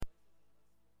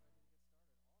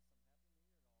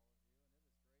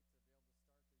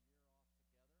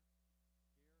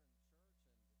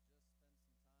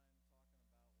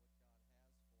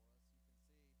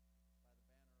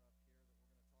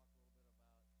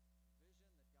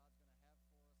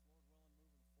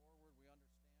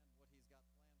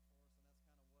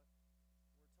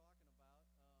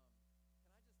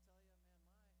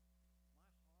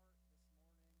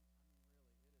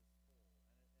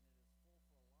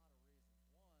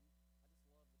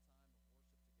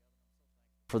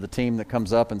for the team that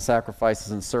comes up and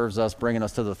sacrifices and serves us, bringing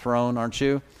us to the throne, aren't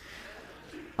you?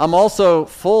 I'm also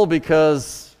full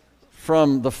because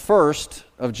from the 1st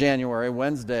of January,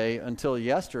 Wednesday, until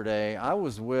yesterday, I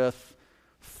was with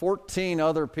 14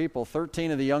 other people,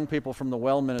 13 of the young people from the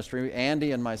Well Ministry.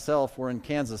 Andy and myself were in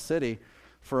Kansas City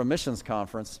for a missions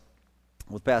conference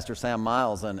with Pastor Sam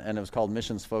Miles, and it was called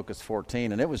Missions Focus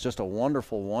 14, and it was just a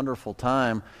wonderful, wonderful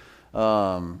time.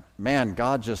 Man,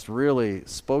 God just really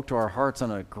spoke to our hearts in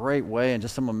a great way, and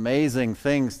just some amazing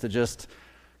things to just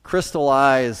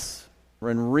crystallize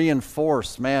and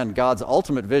reinforce, man, God's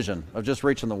ultimate vision of just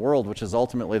reaching the world, which is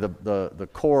ultimately the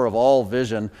core of all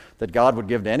vision that God would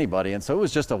give to anybody. And so it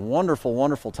was just a wonderful,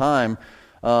 wonderful time.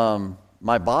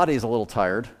 My body's a little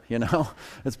tired, you know.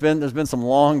 There's been some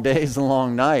long days and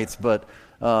long nights, but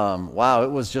wow,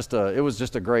 it was just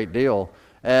a great deal.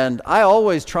 And I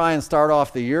always try and start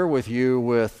off the year with you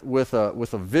with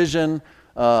a vision,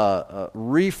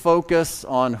 refocus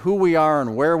on who we are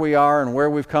and where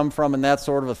we've come from and that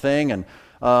sort of a thing. And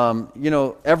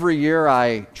every year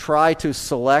I try to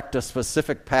select a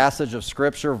specific passage of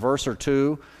Scripture, verse or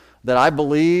two, that I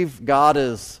believe God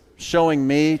is showing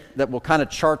me that will kind of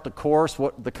chart the course,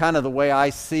 the way I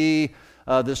see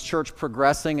this church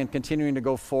progressing and continuing to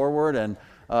go forward. And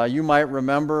you might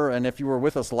remember, and if you were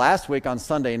with us last week on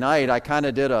Sunday night, I kind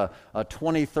of did a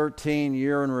 2013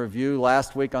 year in review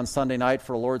last week on Sunday night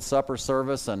for a Lord's Supper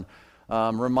service, and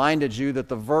reminded you that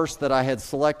the verse that I had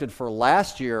selected for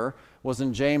last year was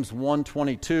in James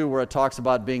 1:22, where it talks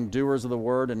about being doers of the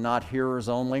word and not hearers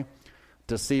only,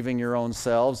 deceiving your own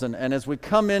selves. And as we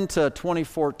come into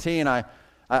 2014, I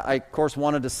of course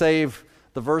wanted to save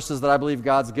the verses that I believe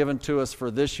God's given to us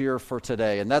for this year for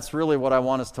today. And that's really what I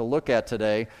want us to look at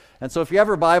today. And so if you have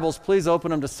your Bibles, please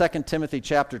open them to 2 Timothy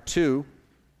chapter 2.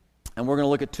 And we're going to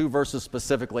look at two verses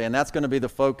specifically. And that's going to be the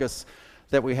focus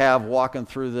that we have walking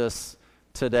through this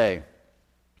today.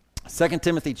 2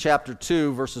 Timothy chapter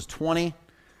 2, verses 20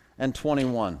 and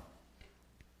 21.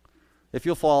 If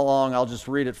you'll follow along, I'll just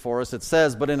read it for us. It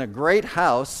says, "But in a great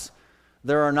house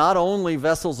there are not only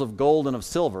vessels of gold and of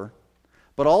silver,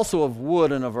 but also of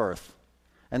wood and of earth,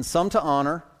 and some to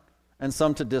honor, and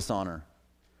some to dishonor.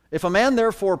 If a man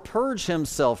therefore purge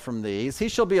himself from these, he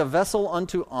shall be a vessel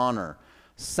unto honor,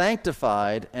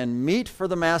 sanctified and meet for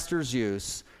the master's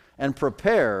use, and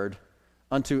prepared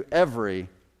unto every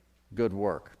good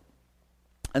work."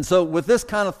 And so with this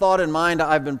kind of thought in mind,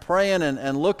 I've been praying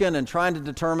and looking and trying to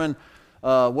determine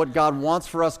what God wants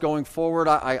for us going forward.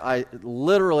 I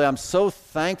literally, I'm so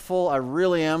thankful, I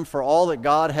really am, for all that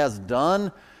God has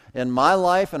done in my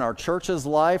life and our church's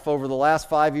life over the last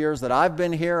 5 years that I've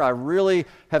been here. I really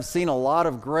have seen a lot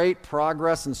of great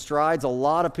progress and strides. A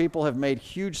lot of people have made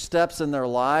huge steps in their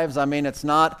lives. I mean, it's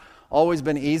not always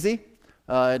been easy.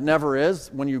 It never is.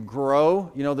 When you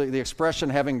grow, the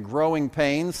expression having growing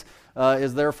pains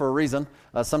is there for a reason.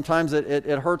 Sometimes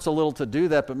it hurts a little to do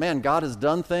that, but man, God has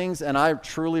done things, and I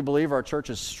truly believe our church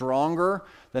is stronger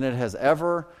than it has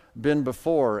ever been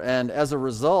before. And as a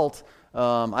result,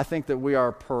 I think that we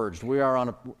are purged. We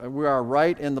are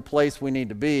right in the place we need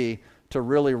to be to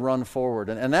really run forward.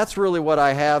 And that's really what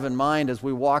I have in mind as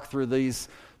we walk through these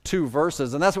two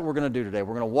verses, and that's what we're going to do today.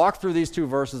 We're going to walk through these two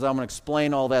verses. I'm going to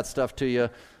explain all that stuff to you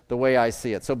the way I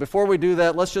see it. So before we do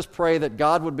that, let's just pray that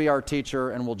God would be our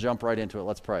teacher, and we'll jump right into it.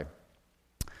 Let's pray.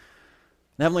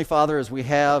 Heavenly Father, as we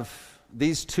have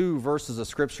these two verses of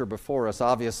Scripture before us,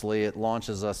 obviously it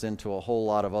launches us into a whole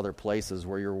lot of other places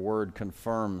where your word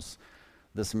confirms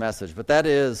this message. But that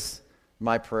is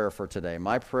my prayer for today.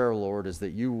 My prayer, Lord, is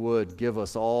that you would give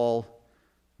us all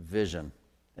vision.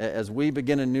 As we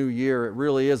begin a new year, it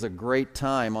really is a great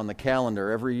time on the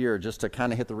calendar every year just to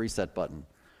kind of hit the reset button.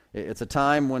 It's a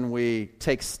time when we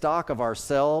take stock of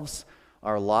ourselves,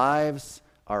 our lives,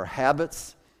 our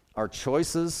habits, our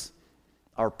choices,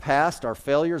 our past, our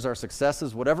failures, our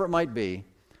successes, whatever it might be,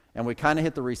 and we kind of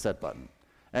hit the reset button.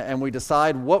 And we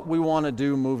decide what we want to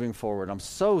do moving forward. I'm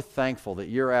so thankful that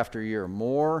year after year,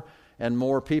 more and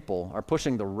more people are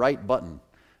pushing the right button,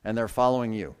 and they're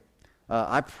following you.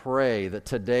 I pray that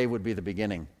today would be the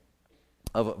beginning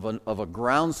of a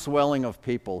groundswelling of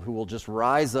people who will just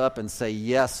rise up and say,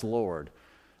 "Yes, Lord,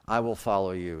 I will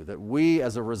follow you." That we,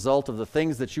 as a result of the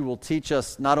things that you will teach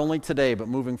us, not only today, but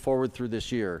moving forward through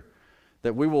this year,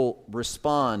 that we will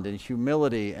respond in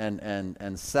humility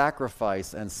and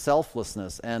sacrifice and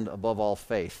selflessness and, above all,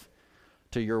 faith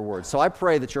to your word. So I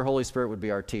pray that your Holy Spirit would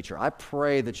be our teacher. I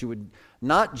pray that you would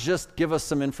not just give us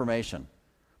some information,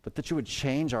 but that you would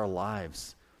change our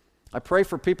lives. I pray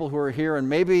for people who are here and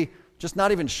maybe just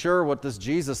not even sure what this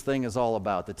Jesus thing is all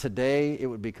about, that today it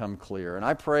would become clear. And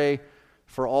I pray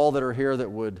for all that are here that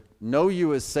would know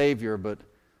you as Savior, but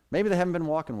maybe they haven't been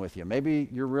walking with you. Maybe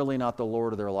you're really not the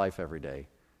Lord of their life every day.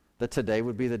 That today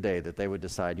would be the day that they would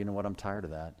decide, you know what, I'm tired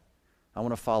of that. I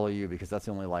want to follow you because that's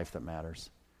the only life that matters.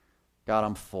 God,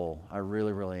 I'm full. I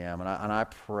really, really am. And I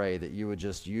pray that you would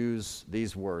just use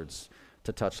these words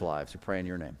to touch lives. We pray in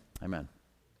your name. Amen.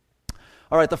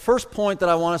 All right, the first point that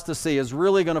I want us to see is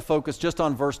really going to focus just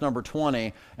on verse number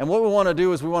 20. And what we want to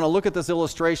do is we want to look at this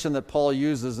illustration that Paul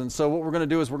uses. And so what we're going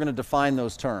to do is we're going to define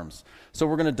those terms. So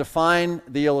we're going to define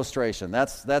the illustration.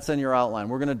 That's in your outline.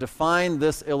 We're going to define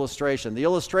this illustration. The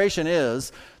illustration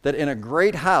is that in a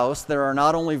great house, there are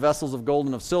not only vessels of gold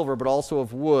and of silver, but also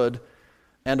of wood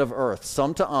and of earth,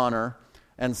 some to honor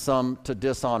and some to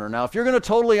dishonor. Now, if you're going to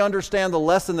totally understand the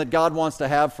lesson that God wants to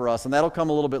have for us, and that'll come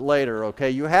a little bit later,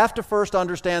 okay, you have to first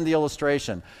understand the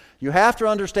illustration. You have to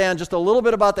understand just a little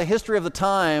bit about the history of the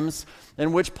times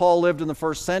in which Paul lived in the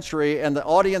first century and the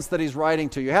audience that he's writing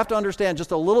to. You have to understand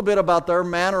just a little bit about their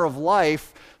manner of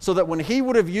life so that when he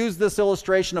would have used this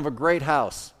illustration of a great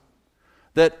house,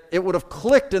 that it would have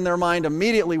clicked in their mind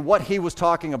immediately what he was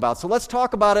talking about. So let's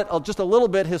talk about it just a little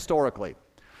bit historically.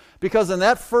 Because in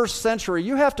that first century,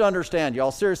 you have to understand, y'all,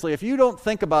 seriously, if you don't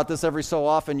think about this every so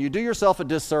often, you do yourself a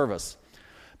disservice.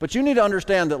 But you need to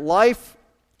understand that life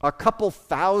a couple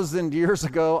thousand years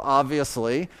ago,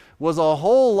 obviously, was a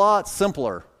whole lot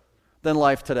simpler than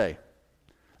life today.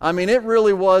 I mean, it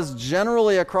really was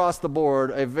generally across the board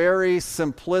a very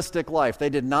simplistic life. They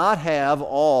did not have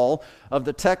all of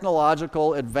the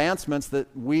technological advancements that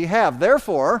we have.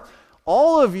 Therefore,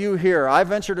 all of you here, I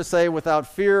venture to say without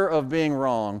fear of being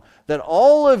wrong, that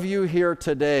all of you here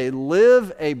today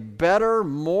live a better,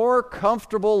 more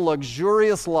comfortable,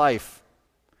 luxurious life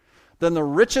than the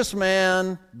richest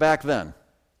man back then.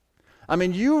 I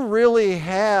mean, you really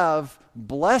have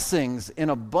blessings in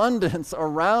abundance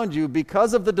around you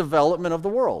because of the development of the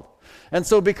world. And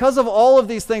so because of all of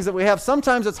these things that we have,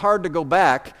 sometimes it's hard to go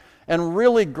back and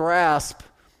really grasp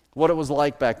what it was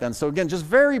like back then. So again, just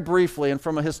very briefly and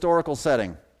from a historical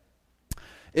setting,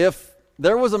 if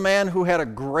there was a man who had a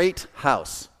great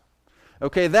house,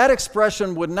 okay, that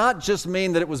expression would not just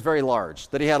mean that it was very large,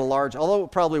 that he had a large, although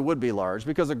it probably would be large,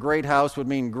 because a great house would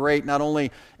mean great not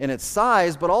only in its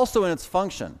size, but also in its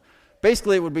function.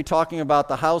 Basically, it would be talking about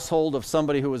the household of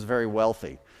somebody who was very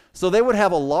wealthy. So they would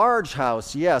have a large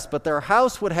house, yes, but their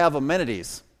house would have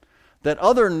amenities that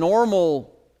other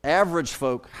normal average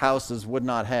folk houses would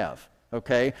not have,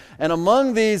 okay? And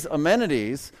among these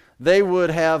amenities, they would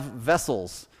have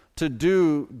vessels to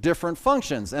do different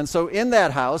functions. And so in that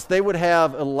house, they would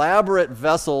have elaborate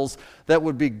vessels that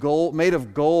would be gold, made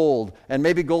of gold, and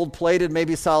maybe gold-plated,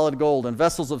 maybe solid gold, and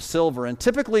vessels of silver. And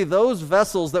typically those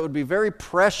vessels that would be very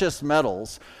precious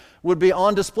metals would be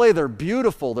on display. They're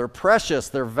beautiful, they're precious,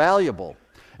 they're valuable.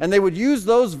 And they would use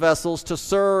those vessels to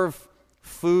serve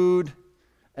food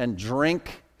and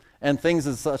drink and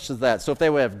things such as that. So if they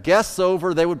would have guests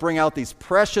over, they would bring out these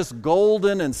precious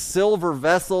golden and silver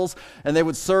vessels, and they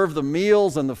would serve the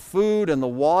meals and the food and the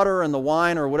water and the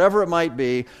wine or whatever it might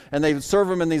be, and they would serve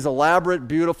them in these elaborate,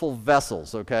 beautiful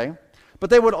vessels, okay? But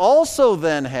they would also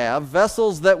then have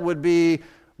vessels that would be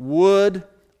wood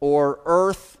or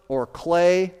earth or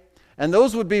clay, and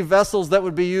those would be vessels that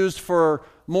would be used for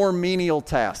more menial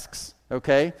tasks,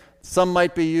 okay? Some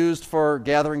might be used for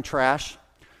gathering trash.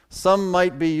 Some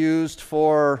might be used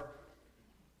for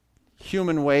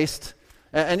human waste.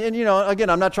 And you know, again,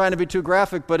 I'm not trying to be too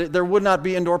graphic, but there would not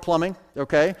be indoor plumbing,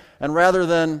 okay? And rather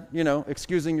than, you know,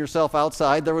 excusing yourself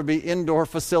outside, there would be indoor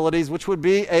facilities, which would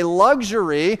be a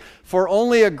luxury for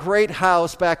only a great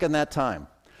house back in that time.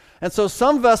 And so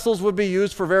some vessels would be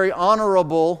used for very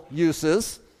honorable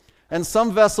uses, and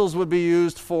some vessels would be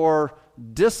used for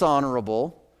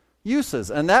dishonorable uses,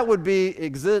 and that would be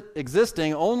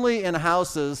existing only in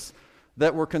houses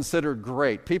that were considered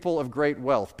great, people of great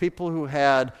wealth, people who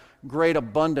had great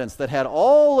abundance, that had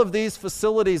all of these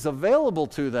facilities available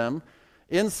to them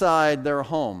inside their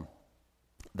home.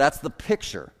 That's the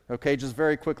picture, okay, just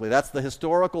very quickly. That's the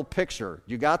historical picture.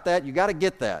 You got that? You got to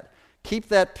get that. Keep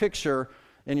that picture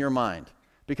in your mind.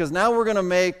 Because now we're going to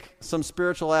make some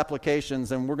spiritual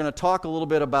applications, and we're going to talk a little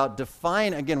bit about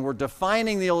we're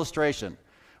defining the illustration.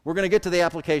 We're going to get to the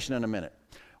application in a minute.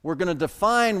 We're going to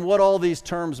define what all these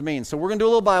terms mean. So we're going to do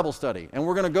a little Bible study, and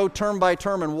we're going to go term by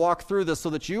term and walk through this so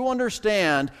that you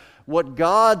understand what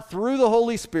God, through the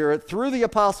Holy Spirit, through the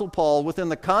Apostle Paul, within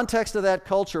the context of that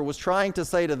culture, was trying to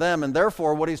say to them, and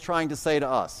therefore what he's trying to say to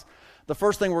us. The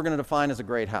first thing we're going to define is a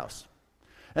great house.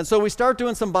 And so we start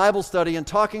doing some Bible study and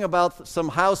talking about some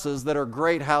houses that are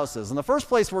great houses. And the first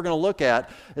place we're going to look at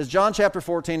is John chapter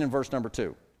 14 and verse number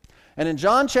 2. And in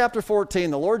John chapter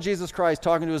 14, the Lord Jesus Christ,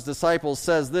 talking to his disciples,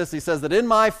 says this. He says that in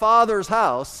my Father's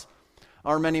house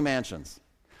are many mansions.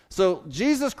 So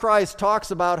Jesus Christ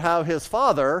talks about how his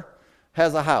Father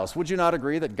has a house. Would you not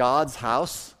agree that God's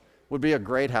house would be a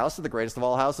great house, the greatest of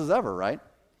all houses ever, right?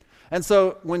 And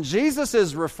so when Jesus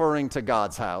is referring to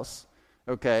God's house,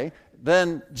 okay,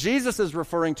 then Jesus is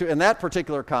referring to, in that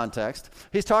particular context,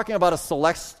 he's talking about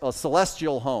a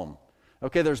celestial home.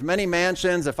 Okay, there's many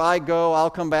mansions. If I go, I'll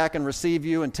come back and receive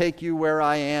you and take you where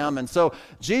I am. And so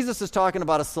Jesus is talking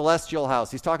about a celestial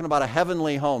house. He's talking about a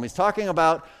heavenly home. He's talking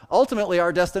about ultimately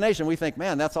our destination. We think,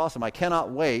 man, that's awesome. I cannot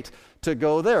wait to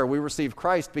go there. We receive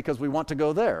Christ because we want to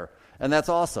go there. And that's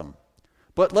awesome.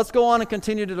 But let's go on and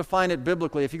continue to define it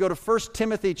biblically. If you go to 1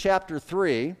 Timothy chapter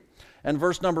 3 and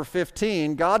verse number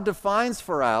 15, God defines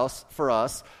for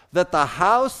us that the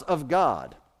house of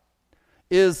God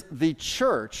is the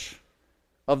church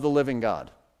of the living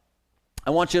God.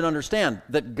 I want you to understand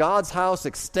that God's house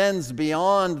extends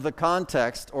beyond the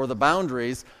context or the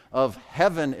boundaries of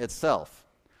heaven itself.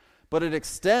 But it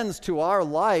extends to our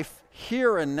life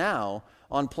here and now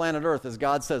on planet Earth, as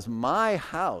God says, my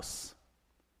house,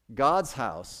 God's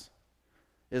house,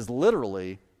 is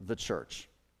literally the church.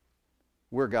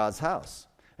 We're God's house.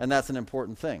 And that's an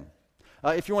important thing.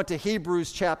 If you went to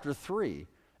Hebrews chapter 3,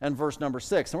 and verse number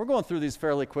 6. And we're going through these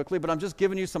fairly quickly, but I'm just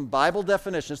giving you some Bible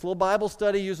definitions, a little Bible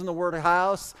study using the word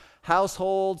house,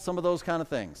 household, some of those kind of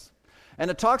things.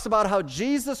 And it talks about how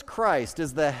Jesus Christ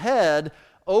is the head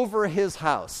over his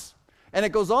house. And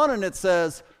it goes on and it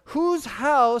says, whose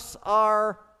house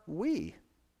are we?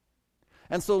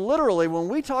 And so literally, when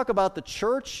we talk about the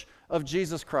church of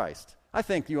Jesus Christ, I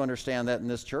think you understand that in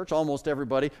this church. Almost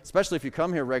everybody, especially if you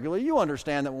come here regularly, you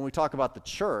understand that when we talk about the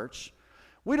church,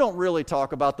 we don't really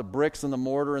talk about the bricks and the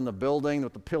mortar and the building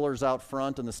with the pillars out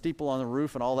front and the steeple on the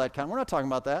roof and all that kind. We're not talking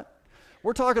about that.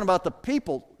 We're talking about the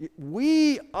people.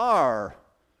 We are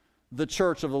the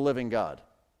church of the living God.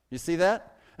 You see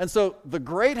that? And so the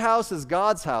great house is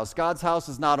God's house. God's house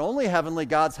is not only heavenly,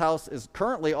 God's house is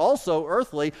currently also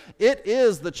earthly. It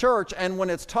is the church, and when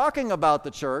it's talking about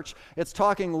the church, it's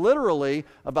talking literally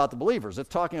about the believers. It's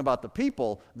talking about the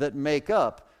people that make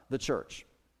up the church.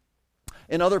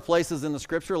 In other places in the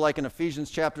scripture, like in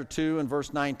Ephesians chapter 2 and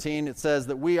verse 19, it says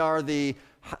that we are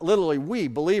literally we,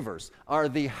 believers, are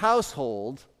the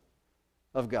household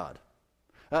of God.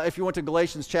 If you went to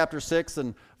Galatians chapter 6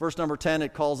 and verse number 10,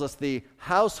 it calls us the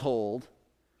household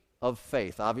of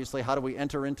faith. Obviously, how do we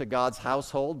enter into God's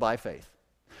household? By faith.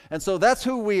 And so that's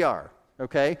who we are,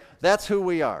 okay? That's who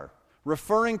we are.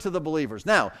 Referring to the believers.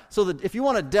 Now, so that if you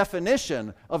want a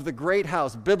definition of the great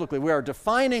house biblically, we are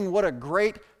defining what a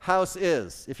great house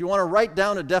is. If you want to write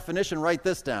down a definition, write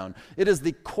this down. It is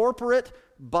the corporate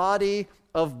body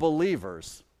of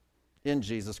believers in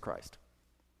Jesus Christ.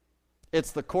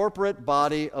 It's the corporate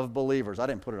body of believers. I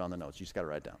didn't put it on the notes. You just got to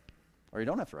write it down. Or you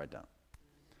don't have to write it down.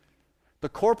 The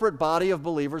corporate body of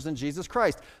believers in Jesus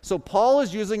Christ. So Paul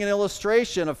is using an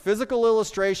illustration, a physical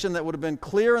illustration that would have been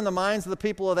clear in the minds of the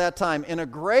people of that time. In a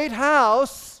great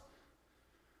house,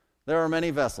 there are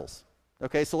many vessels.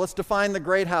 Okay, so let's define the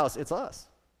great house. It's us.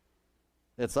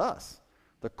 It's us.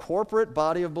 The corporate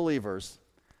body of believers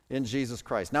in Jesus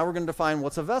Christ. Now we're going to define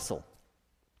what's a vessel.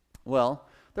 Well,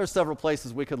 there's several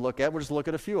places we could look at. We'll just look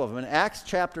at a few of them. In Acts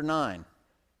chapter 9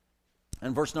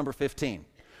 and verse number 15.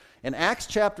 In Acts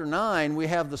chapter 9, we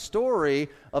have the story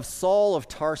of Saul of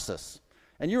Tarsus.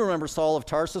 And you remember Saul of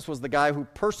Tarsus was the guy who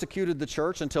persecuted the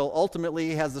church until ultimately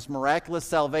he has this miraculous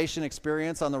salvation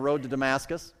experience on the road to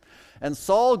Damascus. And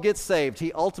Saul gets saved.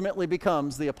 He ultimately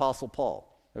becomes the Apostle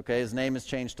Paul. Okay, his name is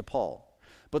changed to Paul.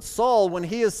 But Saul, when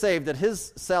he is saved, at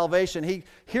his salvation, he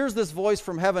hears this voice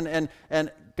from heaven,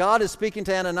 and God is speaking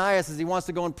to Ananias as he wants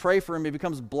to go and pray for him. He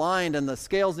becomes blind, and the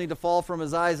scales need to fall from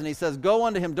his eyes, and he says, go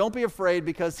unto him, don't be afraid,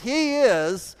 because he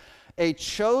is a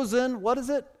chosen, what is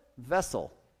it?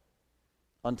 Vessel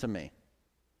unto me.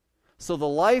 So the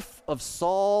life of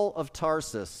Saul of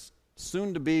Tarsus,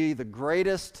 soon to be the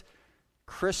greatest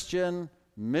Christian,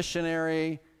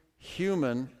 missionary,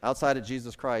 human outside of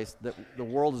Jesus Christ that the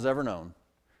world has ever known,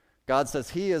 God says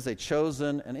he is a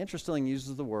chosen, and interestingly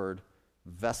uses the word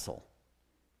vessel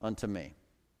unto me.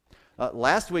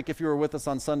 Last week, if you were with us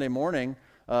on Sunday morning,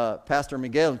 Pastor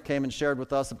Miguel came and shared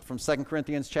with us from 2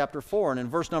 Corinthians chapter 4. And in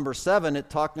verse number 7, it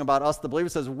talking about us, the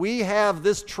believers, says, we have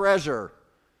this treasure,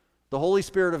 the Holy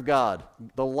Spirit of God,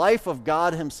 the life of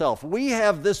God himself. We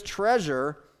have this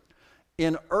treasure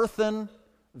in earthen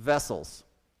vessels,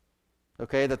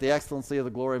 okay, that the excellency of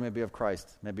the glory may be of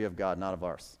Christ, may be of God, not of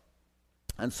ours.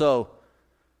 And so,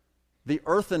 the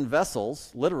earthen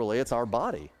vessels, literally, it's our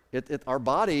body. Our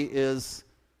body is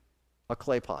a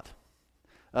clay pot.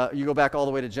 You go back all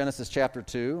the way to Genesis chapter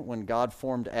 2, when God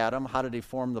formed Adam. How did he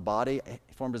form the body?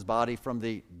 He formed his body from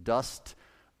the dust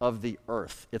of the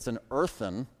earth. It's an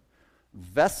earthen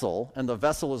vessel, and the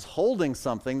vessel is holding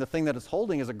something. The thing that it's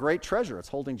holding is a great treasure. It's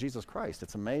holding Jesus Christ.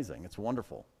 It's amazing. It's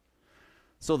wonderful.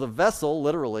 So the vessel,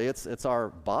 literally, it's our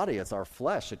body. It's our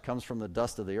flesh. It comes from the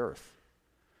dust of the earth.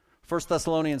 1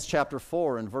 Thessalonians chapter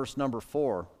 4 and verse number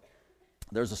 4,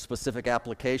 there's a specific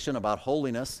application about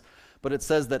holiness, but it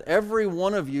says that every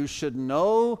one of you should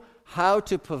know how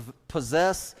to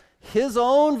possess his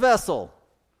own vessel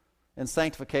in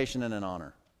sanctification and in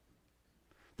honor.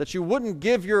 That you wouldn't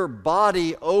give your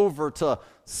body over to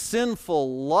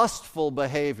sinful, lustful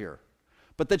behavior,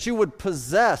 but that you would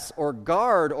possess or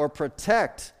guard or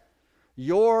protect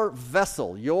your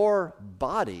vessel, your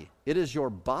body. It is your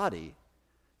body.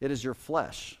 It is your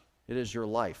flesh. It is your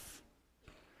life.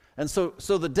 And so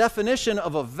the definition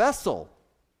of a vessel,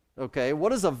 okay,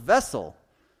 what is a vessel?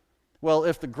 Well,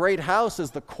 if the great house is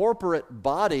the corporate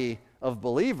body of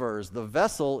believers, the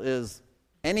vessel is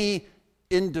any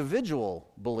individual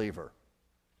believer.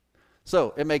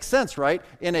 So it makes sense, right?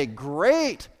 In a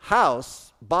great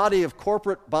house,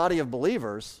 corporate body of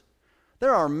believers,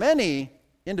 there are many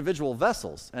individual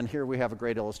vessels. And here we have a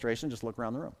great illustration. Just look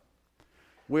around the room.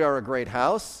 We are a great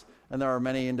house, and there are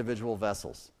many individual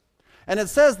vessels. And it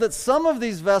says that some of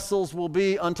these vessels will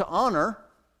be unto honor,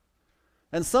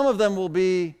 and some of them will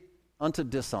be unto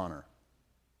dishonor.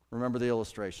 Remember the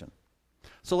illustration.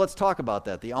 So let's talk about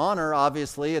that. The honor,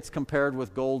 obviously, it's compared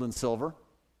with gold and silver.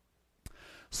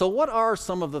 So what are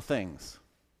some of the things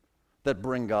that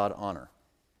bring God honor?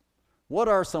 What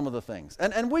are some of the things?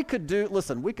 And we could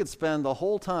we could spend the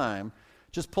whole time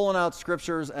just pulling out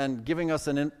scriptures and giving us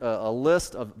a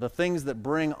list of the things that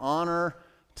bring honor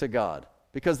to God.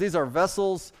 Because these are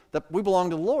vessels that we belong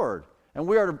to the Lord, and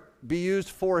we are to be used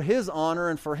for His honor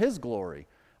and for His glory.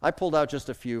 I pulled out just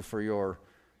a few for your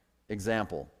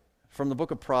example from the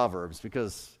book of Proverbs,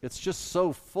 because it's just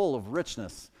so full of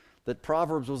richness that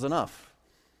Proverbs was enough.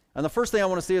 And the first thing I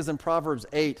want to see is in Proverbs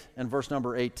 8 and verse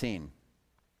number 18.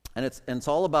 And it's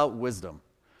all about wisdom.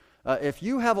 If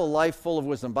you have a life full of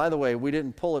wisdom, by the way, we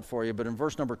didn't pull it for you, but in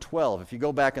verse number 12, if you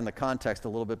go back in the context a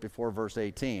little bit before verse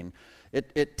 18,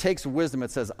 it takes wisdom.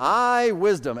 It says, I,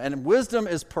 wisdom. And wisdom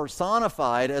is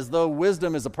personified as though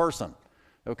wisdom is a person.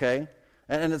 Okay?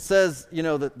 And it says,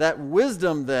 that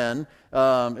wisdom then,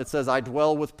 it says, I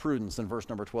dwell with prudence in verse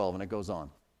number 12, and it goes on.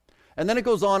 And then it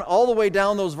goes on all the way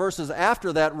down those verses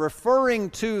after that, referring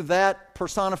to that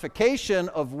personification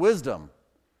of wisdom,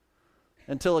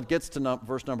 until it gets to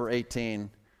verse number 18,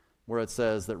 where it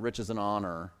says that riches and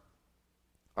honor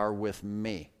are with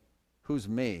me. Who's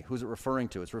me? Who's it referring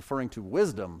to? It's referring to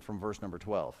wisdom from verse number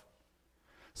 12.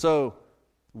 So,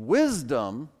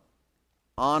 wisdom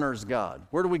honors God.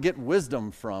 Where do we get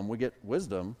wisdom from? We get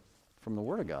wisdom from the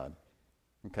Word of God.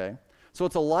 Okay? So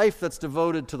it's a life that's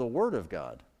devoted to the Word of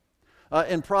God.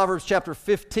 In Proverbs chapter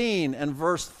 15 and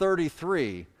verse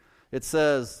 33, it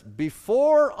says,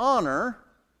 before honor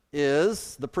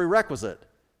is the prerequisite,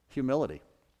 humility.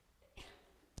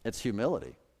 It's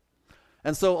humility.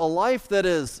 And so a life that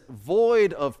is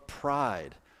void of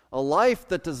pride, a life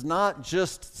that does not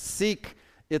just seek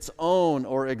its own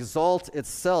or exalt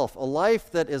itself, a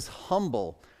life that is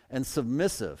humble and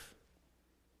submissive,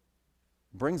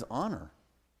 brings honor.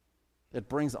 It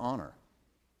brings honor.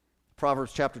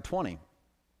 Proverbs chapter 20,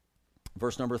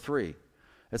 verse number 3.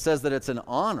 It says that it's an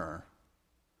honor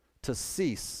to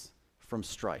cease from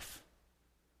strife.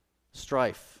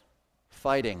 Strife,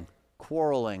 fighting,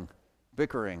 quarreling,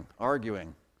 bickering,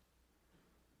 arguing.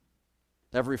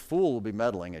 Every fool will be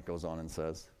meddling, it goes on and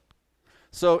says.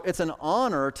 So it's an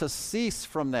honor to cease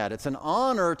from that. It's an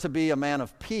honor to be a man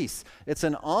of peace. It's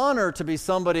an honor to be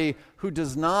somebody who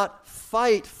does not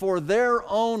fight for their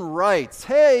own rights.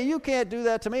 Hey, you can't do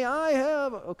that to me. I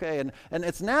have. Okay, and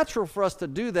it's natural for us to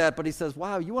do that, but he says,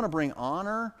 wow, you want to bring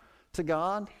honor to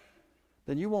God?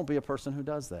 Then you won't be a person who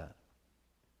does that.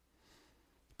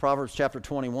 Proverbs chapter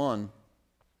 21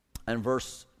 and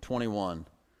verse 21.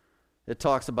 It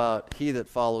talks about he that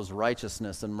follows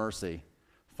righteousness and mercy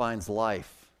finds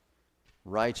life,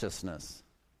 righteousness,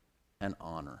 and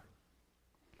honor.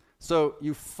 So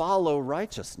you follow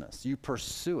righteousness. You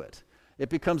pursue it. It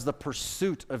becomes the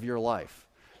pursuit of your life.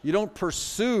 You don't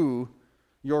pursue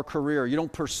your career. You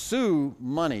don't pursue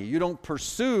money. You don't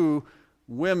pursue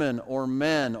women or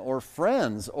men or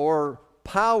friends or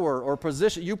power or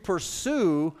position. You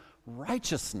pursue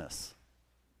righteousness.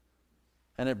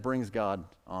 And it brings God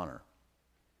honor.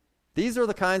 These are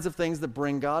the kinds of things that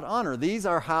bring God honor. These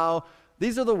are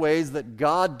the ways that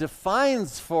God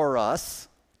defines for us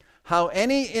how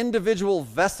any individual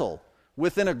vessel,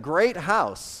 within a great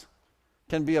house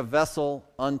can be a vessel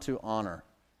unto honor.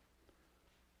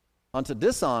 Unto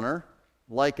dishonor,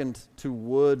 likened to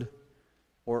wood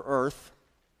or earth.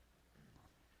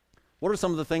 What are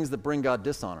some of the things that bring God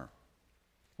dishonor?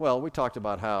 Well, we talked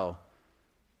about how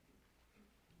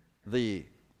the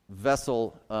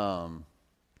vessel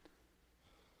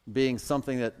being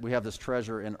something that we have this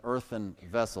treasure in earthen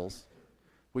vessels.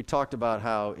 We talked about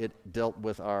how it dealt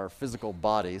with our physical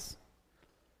bodies.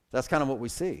 That's kind of what we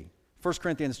see. 1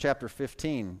 Corinthians chapter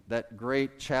 15, that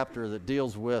great chapter that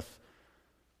deals with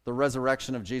the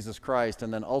resurrection of Jesus Christ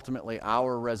and then ultimately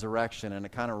our resurrection, and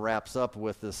it kind of wraps up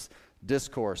with this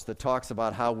discourse that talks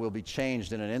about how we'll be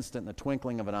changed in an instant, in the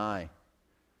twinkling of an eye,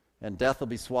 and death will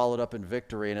be swallowed up in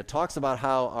victory. And it talks about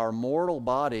how our mortal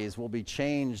bodies will be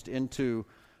changed into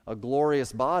a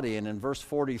glorious body. And in verse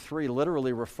 43,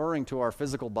 literally referring to our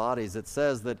physical bodies, it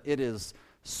says that it is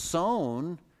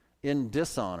sown in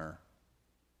dishonor,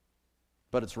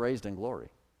 but it's raised in glory.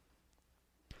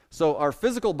 So our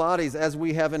physical bodies, as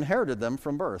we have inherited them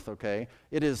from birth, okay,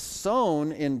 it is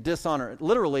sown in dishonor.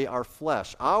 Literally, our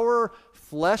flesh, our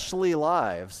fleshly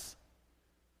lives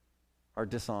are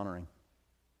dishonoring.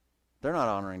 They're not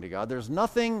honoring to God. There's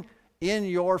nothing in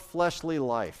your fleshly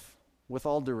life, with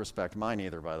all due respect, mine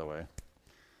either, by the way,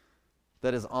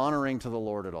 that is honoring to the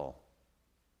Lord at all.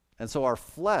 And so our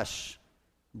flesh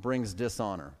brings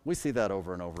dishonor. We see that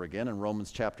over and over again in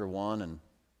Romans chapter 1 and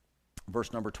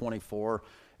verse number 24.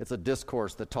 It's a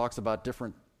discourse that talks about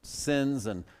different sins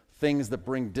and things that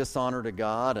bring dishonor to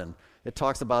God, and it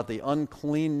talks about the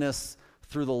uncleanness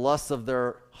through the lusts of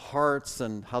their hearts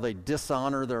and how they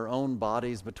dishonor their own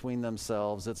bodies between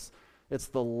themselves. It's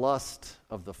the lust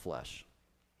of the flesh.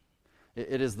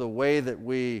 It is the way that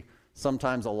we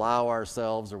sometimes allow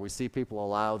ourselves, or we see people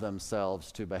allow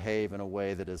themselves to behave in a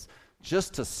way that is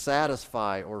just to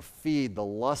satisfy or feed the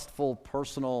lustful,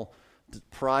 personal,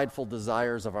 prideful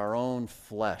desires of our own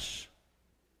flesh.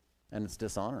 And it's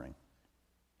dishonoring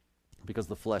because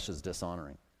the flesh is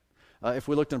dishonoring. If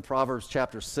we looked in Proverbs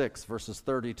chapter 6, verses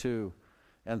 32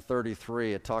 and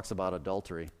 33, it talks about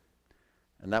adultery.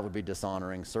 And that would be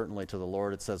dishonoring, certainly, to the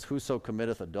Lord. It says, "Whoso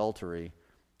committeth adultery,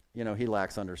 he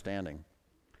lacks understanding.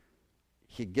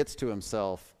 He gets to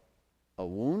himself a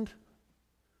wound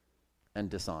and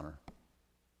dishonor."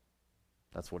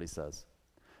 That's what he says.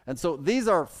 And so these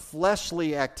are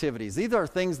fleshly activities. These are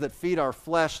things that feed our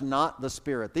flesh, not the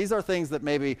spirit. These are things that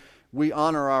maybe we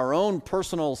honor our own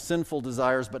personal sinful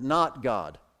desires, but not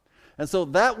God. And so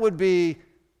that would be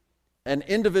an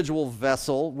individual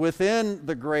vessel within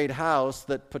the great house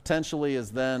that potentially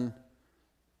is then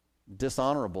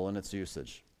dishonorable in its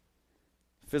usage.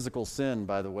 Physical sin,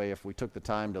 by the way, if we took the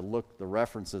time to look the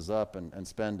references up and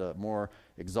spend a more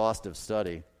exhaustive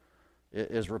study, it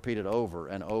is repeated over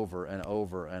and over and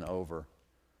over and over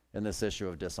in this issue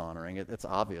of dishonoring. It's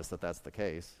obvious that that's the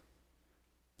case.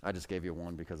 I just gave you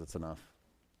one because it's enough.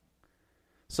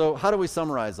 So how do we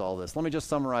summarize all this? Let me just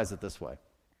summarize it this way.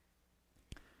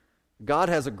 God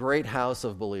has a great house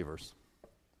of believers,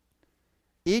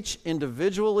 each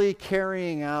individually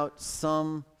carrying out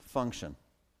some function.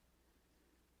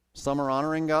 Some are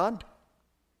honoring God,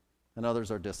 and others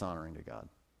are dishonoring to God.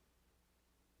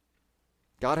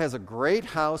 God has a great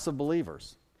house of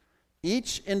believers,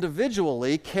 each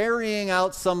individually carrying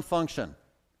out some function.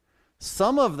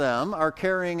 Some of them are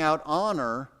carrying out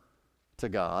honor to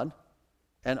God,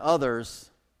 and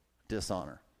others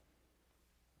dishonor.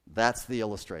 That's the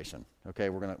illustration. Okay,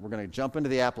 we're gonna jump into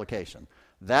the application.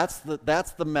 That's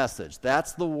the message.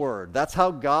 That's the word. That's how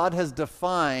God has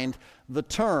defined the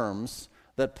terms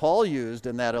that Paul used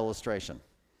in that illustration.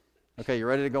 Okay, you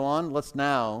ready to go on? Let's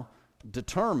now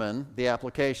determine the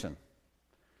application.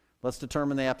 Let's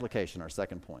determine the application, our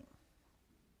second point.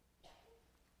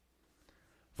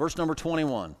 Verse number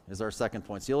 21 is our second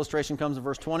point. So the illustration comes in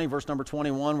verse 20. Verse number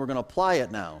 21, we're going to apply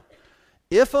it now.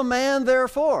 If a man,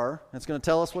 therefore, it's going to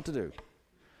tell us what to do,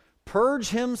 purge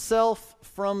himself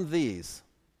from these,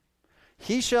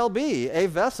 he shall be a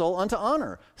vessel unto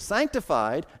honor,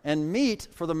 sanctified and meet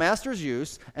for the master's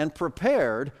use, and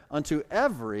prepared unto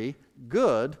every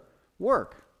good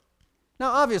work.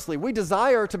 Now, obviously, we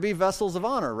desire to be vessels of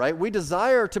honor, right? We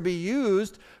desire to be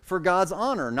used for God's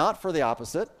honor, not for the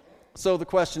opposite. So the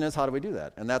question is, how do we do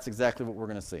that? And that's exactly what we're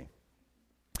going to see.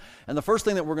 And the first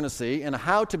thing that we're going to see in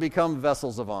how to become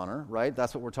vessels of honor, right,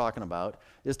 that's what we're talking about,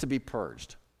 is to be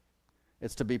purged.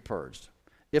 It's to be purged.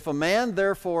 If a man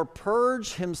therefore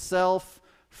purge himself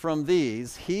from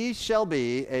these, he shall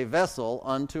be a vessel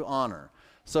unto honor.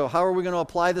 So how are we going to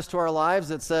apply this to our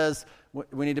lives? It says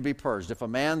we need to be purged. If a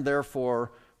man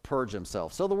therefore purge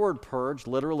himself. So the word purge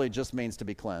literally just means to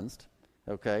be cleansed.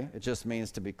 Okay? It just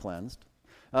means to be cleansed.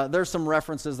 There's some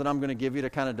references that I'm going to give you to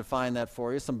kind of define that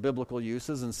for you, some biblical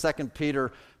uses. In 2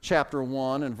 Peter chapter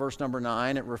 1 and verse number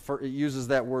 9, it uses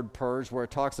that word purged, where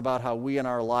it talks about how we in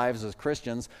our lives as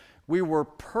Christians, we were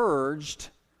purged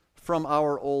from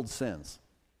our old sins.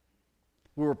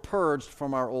 We were purged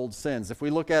from our old sins. If we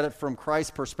look at it from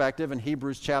Christ's perspective in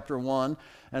Hebrews chapter 1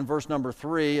 and verse number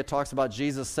 3, it talks about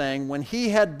Jesus saying, when he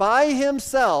had by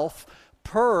himself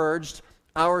purged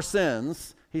our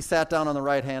sins, he sat down on the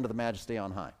right hand of the Majesty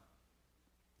on high.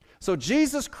 So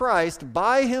Jesus Christ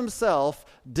by himself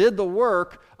did the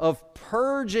work of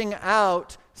purging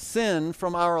out sin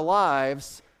from our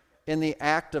lives in the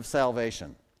act of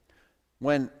salvation.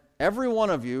 When every one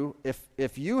of you,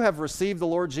 if you have received the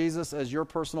Lord Jesus as your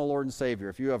personal Lord and Savior,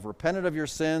 if you have repented of your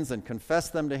sins and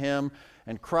confessed them to him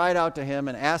and cried out to him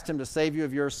and asked him to save you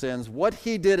of your sins, what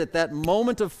he did at that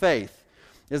moment of faith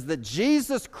is that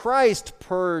Jesus Christ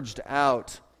purged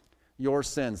out your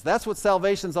sins. That's what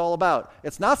salvation's all about.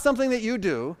 It's not something that you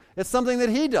do. It's something that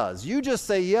he does. You just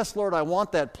say, yes, Lord, I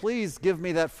want that. Please give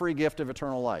me that free gift of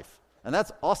eternal life. And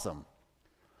that's awesome.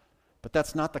 But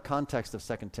that's not the context of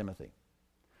 2 Timothy.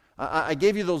 I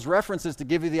gave you those references to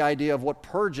give you the idea of what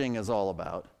purging is all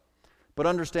about. But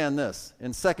understand this.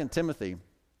 In 2 Timothy,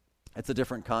 it's a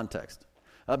different context.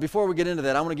 Before we get into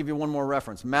that, I want to give you one more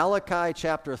reference. Malachi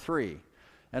chapter 3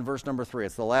 and verse number 3.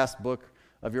 It's the last book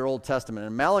of your Old Testament.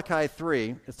 In Malachi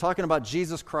 3, it's talking about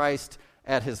Jesus Christ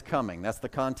at his coming. That's the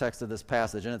context of this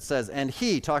passage. And it says, and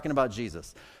he, talking about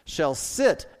Jesus, shall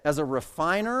sit as a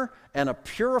refiner and a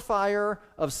purifier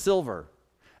of silver.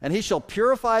 And he shall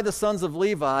purify the sons of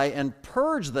Levi and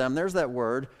purge them, there's that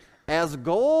word, as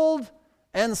gold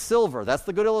and silver. That's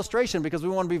the good illustration, because we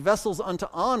want to be vessels unto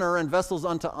honor, and vessels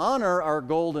unto honor are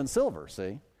gold and silver,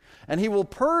 see? And he will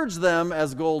purge them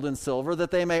as gold and silver,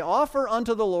 that they may offer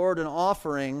unto the Lord an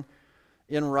offering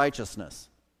in righteousness.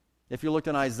 If you looked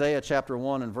in Isaiah chapter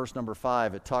 1 and verse number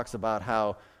 5, it talks about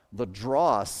how the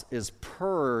dross is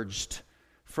purged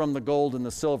from the gold and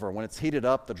the silver. When it's heated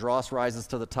up, the dross rises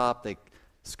to the top, they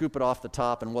scoop it off the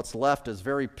top, and what's left is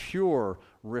very pure,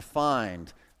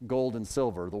 refined gold and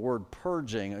silver. The word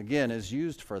purging, again, is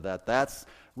used for that. That's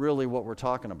really what we're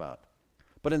talking about.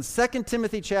 But in 2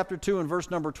 Timothy chapter 2 and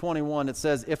verse number 21, it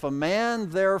says, if a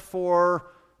man therefore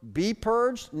be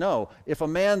purged? No, if a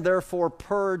man therefore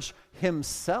purge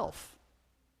himself.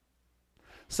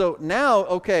 So now,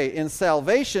 okay, in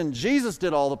salvation, Jesus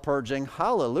did all the purging,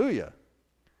 hallelujah.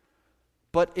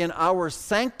 But in our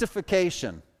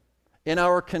sanctification, in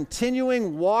our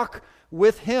continuing walk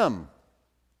with him,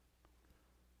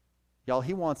 y'all,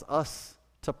 he wants us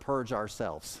to purge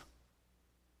ourselves.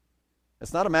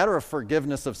 It's not a matter of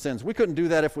forgiveness of sins. We couldn't do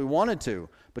that if we wanted to.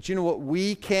 But you know what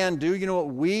we can do? You know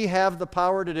what we have the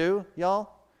power to do,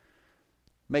 y'all?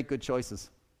 Make good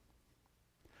choices.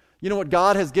 You know what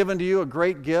God has given to you? A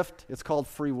great gift. It's called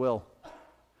free will.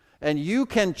 And you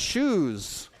can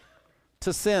choose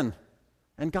to sin.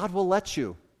 And God will let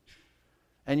you.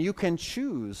 And you can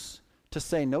choose to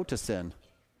say no to sin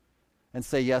and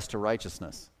say yes to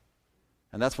righteousness.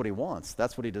 And that's what he wants.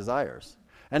 That's what he desires.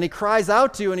 And he cries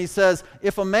out to you and he says,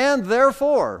 if a man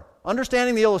therefore,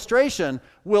 understanding the illustration,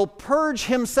 will purge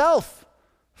himself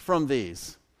from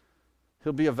these,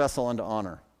 he'll be a vessel unto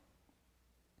honor.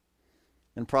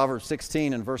 In Proverbs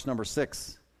 16 and verse number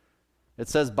 6, it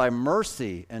says, by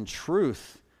mercy and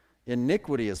truth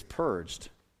iniquity is purged,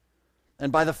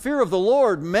 and by the fear of the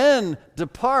Lord men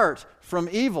depart from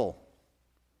evil.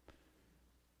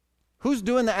 Who's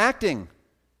doing the acting?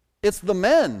 It's the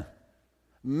men.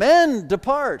 Men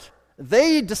depart.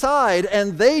 They decide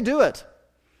and they do it.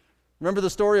 Remember the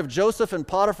story of Joseph in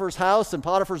Potiphar's house, and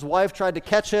Potiphar's wife tried to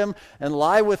catch him and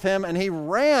lie with him, and he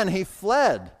ran, he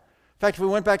fled. In fact, if we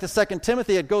went back to 2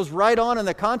 Timothy, it goes right on in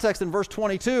the context in verse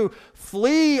 22,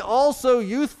 flee also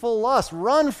youthful lust,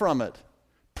 run from it.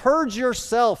 Purge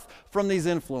yourself from these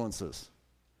influences.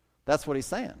 That's what he's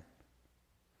saying.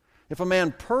 If a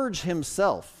man purge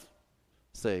himself,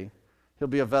 see, he'll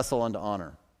be a vessel unto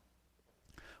honor.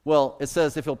 Well, it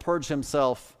says if he'll purge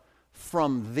himself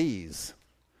from these.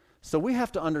 So we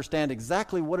have to understand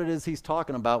exactly what it is he's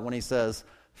talking about when he says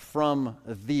from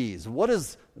these. What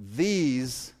does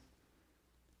these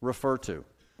refer to?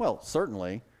 Well,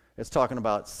 certainly it's talking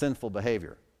about sinful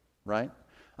behavior, right?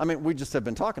 I mean, we just have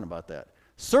been talking about that.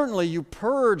 Certainly you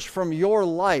purge from your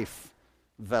life,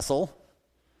 vessel,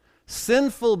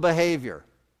 sinful behavior.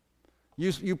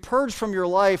 You purge from your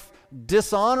life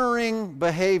dishonoring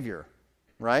behavior,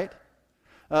 right?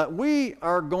 We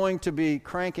are going to be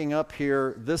cranking up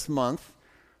here this month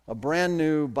a brand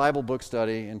new Bible book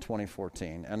study in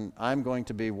 2014, and I'm going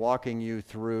to be walking you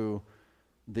through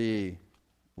the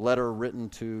letter written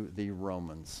to the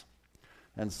Romans.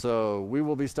 And so we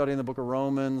will be studying the book of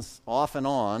Romans off and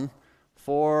on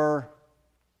for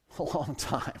a long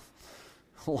time.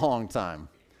 A long time.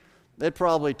 It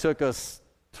probably took us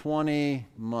 20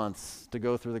 months to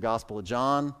go through the Gospel of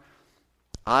John.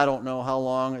 I don't know how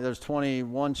long. There's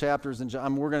 21 chapters in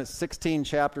John. We're going to 16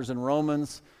 chapters in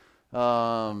Romans.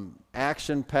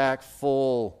 Action-packed,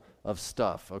 full of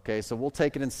stuff. Okay, so we'll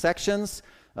take it in sections.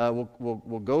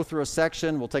 We'll go through a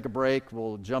section. We'll take a break.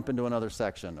 We'll jump into another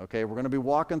section. Okay, we're going to be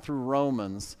walking through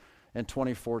Romans in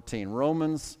 2014.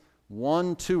 Romans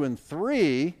 1, 2, and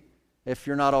 3, if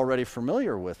you're not already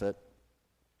familiar with it,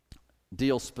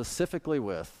 deal specifically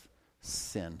with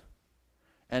sin.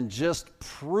 And just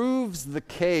proves the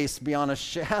case beyond a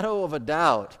shadow of a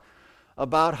doubt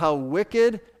about how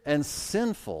wicked and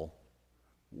sinful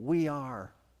we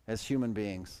are as human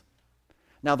beings.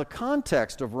 Now, the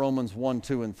context of Romans 1,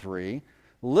 2, and 3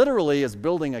 literally is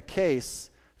building a case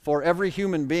for every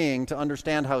human being to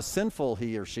understand how sinful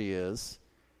he or she is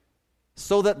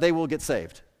so that they will get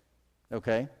saved.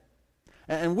 Okay?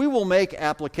 And we will make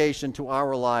application to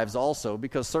our lives also,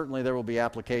 because certainly there will be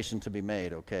application to be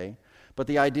made, okay? But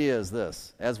the idea is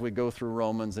this, as we go through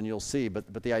Romans, and you'll see,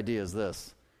 but the idea is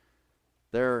this.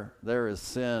 There is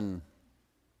sin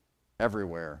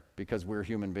everywhere because we're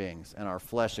human beings, and our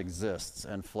flesh exists,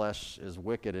 and flesh is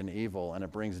wicked and evil, and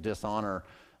it brings dishonor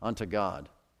unto God.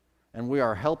 And we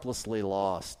are helplessly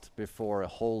lost before a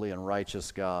holy and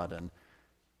righteous God. And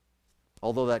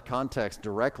although that context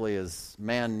directly is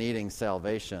man needing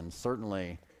salvation,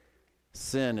 certainly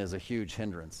sin is a huge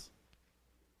hindrance.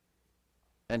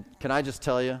 And can I just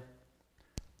tell you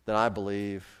that I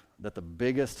believe that the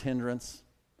biggest hindrance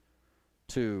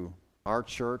to our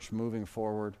church moving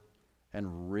forward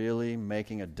and really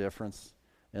making a difference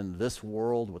in this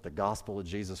world with the gospel of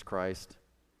Jesus Christ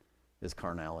is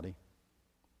carnality.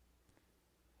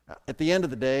 At the end of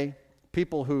the day,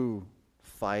 people who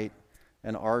fight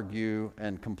and argue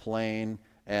and complain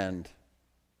and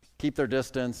keep their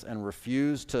distance and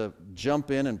refuse to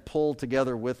jump in and pull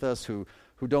together with us, who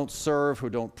don't serve, who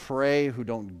don't pray, who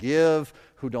don't give,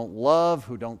 who don't love,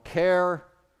 who don't care,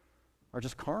 are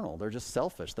just carnal. They're just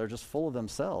selfish. They're just full of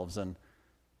themselves. And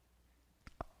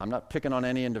I'm not picking on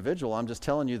any individual. I'm just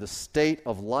telling you the state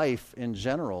of life in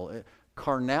general.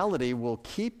 Carnality will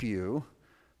keep you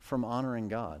from honoring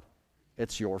God.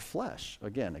 It's your flesh.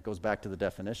 Again, it goes back to the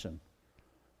definition.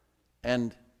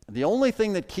 And the only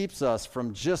thing that keeps us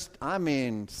from just,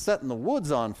 setting the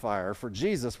woods on fire for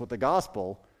Jesus with the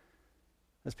gospel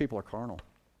is people are carnal.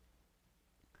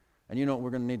 And you know what we're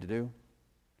going to need to do?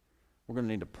 We're going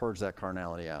to need to purge that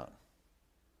carnality out.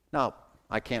 Now,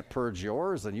 I can't purge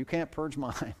yours, and you can't purge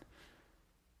mine.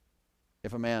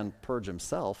 If a man purge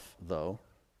himself, though,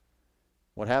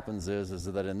 what happens is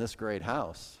that in this great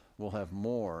house, we'll have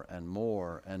more and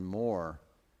more and more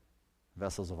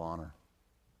vessels of honor,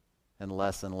 and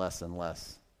less and less and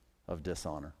less of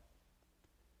dishonor.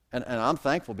 And I'm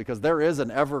thankful because there is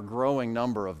an ever-growing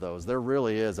number of those. There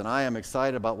really is. And I am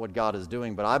excited about what God is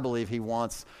doing, but I believe He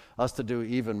wants us to do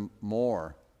even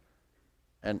more.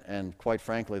 And quite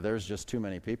frankly, there's just too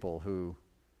many people who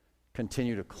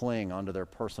continue to cling onto their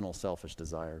personal selfish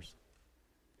desires.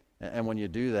 And when you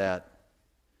do that,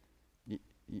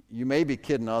 you may be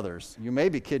kidding others. You may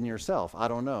be kidding yourself. I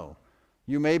don't know.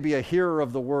 You may be a hearer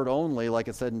of the word only, like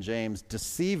it said in James,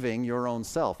 deceiving your own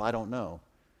self. I don't know.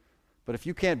 But if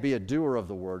you can't be a doer of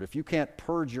the word, if you can't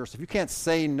purge yourself, if you can't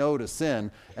say no to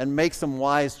sin and make some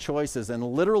wise choices and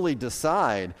literally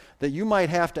decide that you might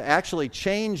have to actually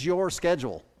change your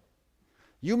schedule,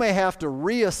 you may have to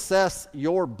reassess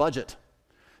your budget,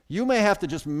 you may have to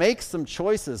just make some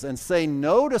choices and say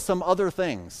no to some other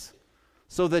things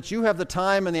so that you have the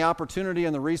time and the opportunity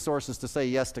and the resources to say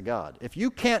yes to God. If you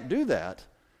can't do that,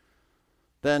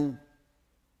 then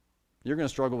you're going to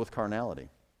struggle with carnality.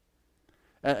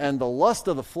 And the lust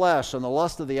of the flesh and the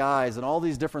lust of the eyes and all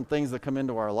these different things that come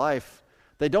into our life,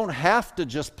 they don't have to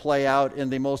just play out in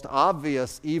the most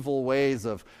obvious evil ways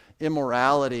of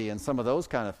immorality and some of those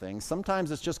kind of things.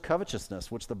 Sometimes it's just covetousness,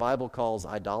 which the Bible calls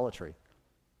idolatry.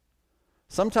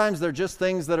 Sometimes they're just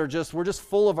things that are just, we're just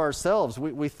full of ourselves.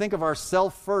 We think of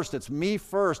ourselves first. It's me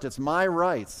first. It's my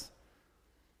rights.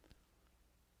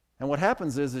 And what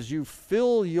happens is you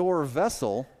fill your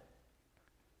vessel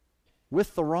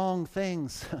with the wrong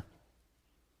things.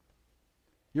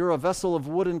 You're a vessel of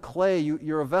wood and clay.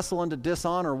 You're a vessel unto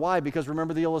dishonor. Why? Because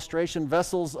remember the illustration,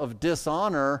 vessels of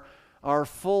dishonor are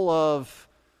full of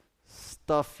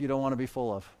stuff you don't want to be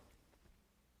full of.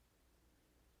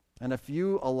 And if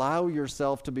you allow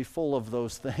yourself to be full of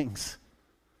those things,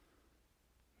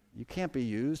 you can't be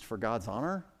used for God's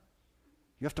honor.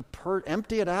 You have to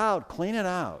empty it out, clean it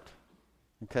out.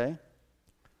 Okay?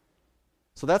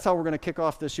 So that's how we're going to kick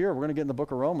off this year. We're going to get in the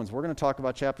book of Romans. We're going to talk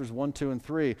about chapters 1, 2, and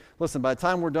 3. Listen, by the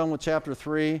time we're done with chapter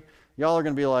 3, y'all are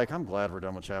going to be like, I'm glad we're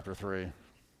done with chapter 3.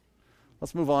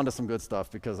 Let's move on to some good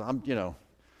stuff because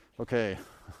okay.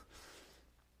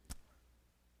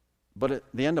 But at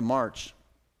the end of March,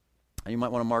 and you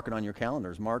might want to mark it on your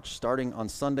calendars, March, starting on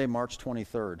Sunday, March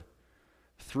 23rd,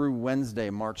 through Wednesday,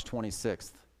 March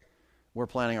 26th, we're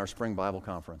planning our spring Bible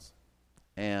conference.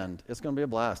 And it's going to be a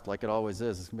blast, like it always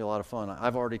is. It's going to be a lot of fun.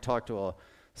 I've already talked to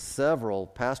several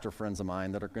pastor friends of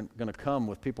mine that are going to come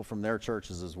with people from their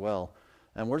churches as well.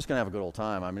 And we're just going to have a good old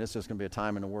time. I mean, it's just going to be a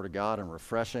time in the Word of God and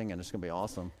refreshing, and it's going to be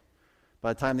awesome.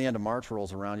 By the time the end of March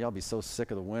rolls around, y'all be so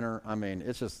sick of the winter. I mean,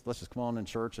 let's just come on in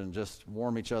church and just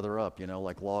warm each other up,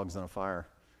 like logs in a fire.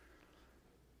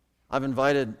 I've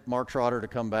invited Mark Trotter to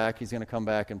come back. He's going to come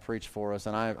back and preach for us.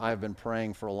 And I've been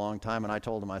praying for a long time, and I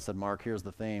told him, I said, Mark, here's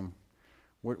the theme.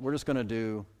 We're just going to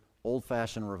do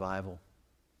old-fashioned revival.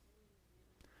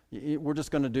 We're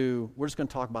just going to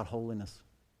talk about holiness.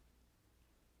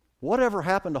 Whatever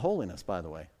happened to holiness, by the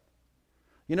way?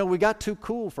 We got too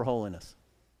cool for holiness.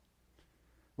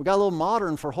 We got a little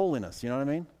modern for holiness, you know what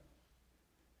I mean?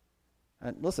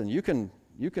 And listen, you can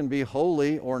be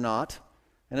holy or not,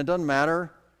 and it doesn't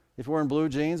matter if you're wearing blue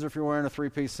jeans or if you're wearing a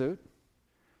three-piece suit.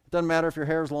 It doesn't matter if your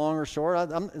hair is long or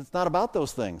short. It's not about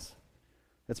those things.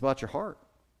 It's about your heart.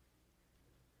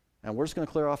 And we're just going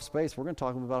to clear off space. We're going to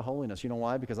talk about holiness. You know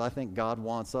why? Because I think God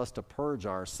wants us to purge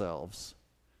ourselves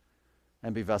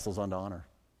and be vessels unto honor.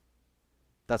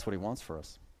 That's what he wants for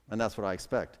us, and that's what I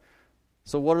expect.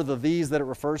 So what are the these that it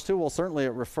refers to? Well, certainly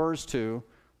it refers to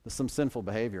some sinful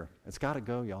behavior. It's got to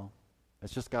go, y'all.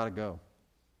 It's just got to go.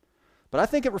 But I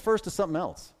think it refers to something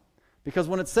else. Because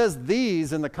when it says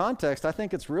these in the context, I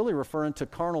think it's really referring to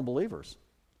carnal believers.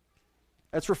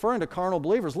 It's referring to carnal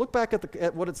believers. Look back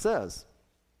at what it says.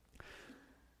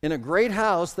 In a great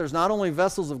house, there's not only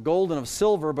vessels of gold and of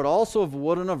silver, but also of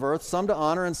wood and of earth, some to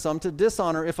honor and some to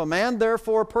dishonor. If a man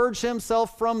therefore purge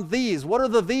himself from these, what are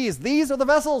the these? These are the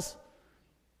vessels.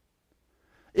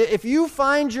 If you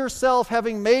find yourself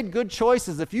having made good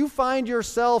choices, if you find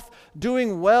yourself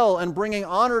doing well and bringing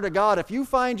honor to God, if you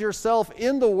find yourself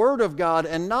in the Word of God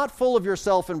and not full of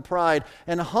yourself and pride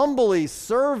and humbly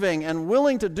serving and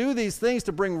willing to do these things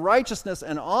to bring righteousness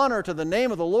and honor to the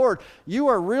name of the Lord, you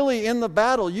are really in the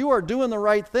battle. You are doing the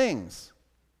right things.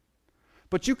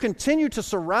 But you continue to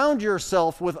surround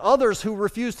yourself with others who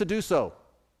refuse to do so.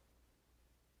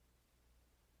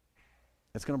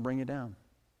 It's going to bring you down.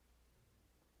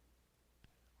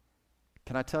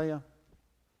 Can I tell you?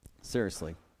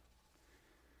 Seriously.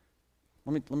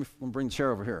 Let me bring the chair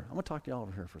over here. I'm going to talk to y'all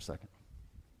over here for a second.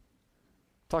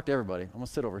 Talk to everybody. I'm going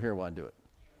to sit over here while I do it.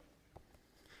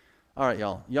 All right,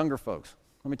 y'all. Younger folks,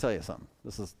 let me tell you something.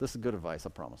 This is good advice, I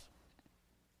promise.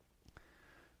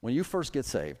 When you first get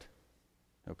saved,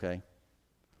 okay,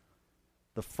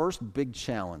 the first big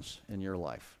challenge in your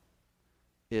life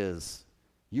is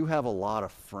you have a lot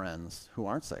of friends who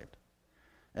aren't saved.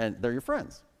 And they're your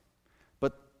friends.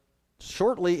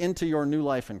 Shortly into your new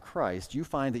life in Christ, you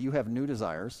find that you have new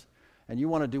desires, and you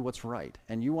want to do what's right,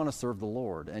 and you want to serve the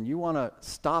Lord, and you want to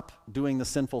stop doing the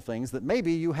sinful things that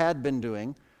maybe you had been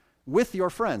doing with your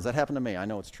friends. That happened to me. I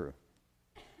know it's true.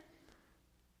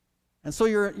 And so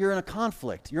you're in a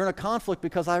conflict. You're in a conflict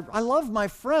because I love my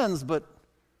friends, but,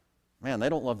 man, they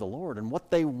don't love the Lord. And what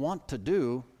they want to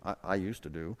do, I used to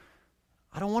do,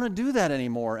 I don't want to do that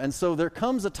anymore. And so there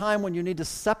comes a time when you need to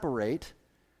separate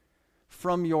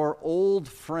from your old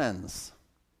friends,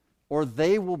 or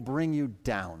they will bring you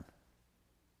down.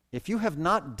 If you have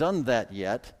not done that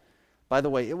yet, by the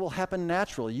way, it will happen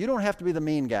naturally. You don't have to be the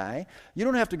mean guy. You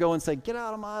don't have to go and say, get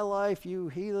out of my life, you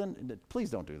heathen. Please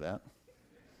don't do that.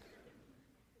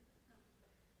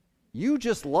 You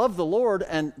just love the Lord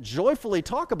and joyfully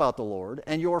talk about the Lord,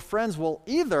 and your friends will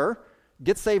either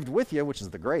get saved with you, which is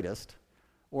the greatest,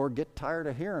 or get tired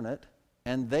of hearing it,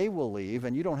 and they will leave,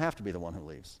 and you don't have to be the one who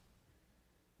leaves.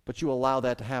 But you allow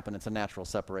that to happen. It's a natural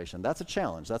separation. That's a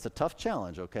challenge. That's a tough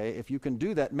challenge, okay? If you can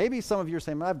do that, maybe some of you are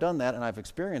saying, I've done that and I've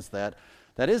experienced that.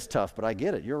 That is tough, but I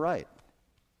get it. You're right.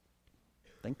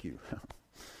 Thank you.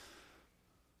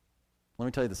 Let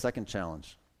me tell you the second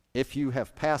challenge. If you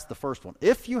have passed the first one,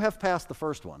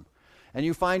 and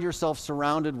you find yourself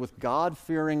surrounded with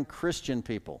God-fearing Christian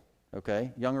people,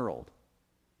 okay, young or old.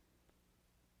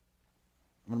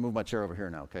 I'm going to move my chair over here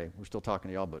now, okay? We're still talking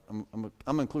to y'all, but I'm going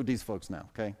to include these folks now,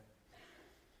 okay?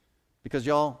 Because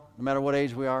y'all, no matter what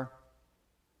age we are,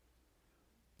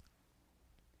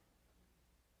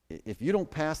 if you don't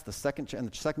pass the second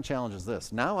challenge is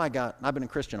this. Now I've been a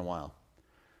Christian a while.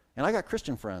 And I got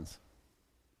Christian friends.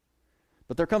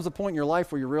 But there comes a point in your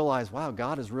life where you realize, wow,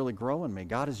 God is really growing me.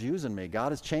 God is using me.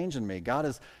 God is changing me. God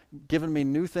is giving me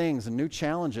new things and new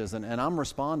challenges, and I'm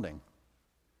responding.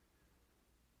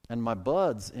 And my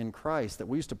buds in Christ that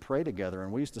we used to pray together,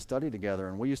 and we used to study together,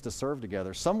 and we used to serve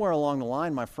together, somewhere along the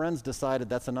line, my friends decided,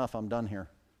 that's enough, I'm done here.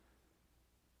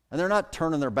 And they're not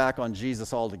turning their back on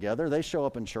Jesus altogether. They show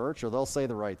up in church, or they'll say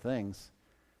the right things.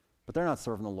 But they're not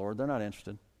serving the Lord. They're not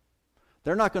interested.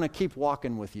 They're not going to keep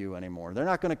walking with you anymore. They're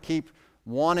not going to keep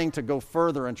wanting to go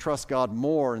further and trust God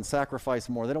more and sacrifice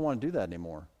more. They don't want to do that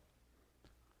anymore.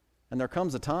 And there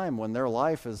comes a time when their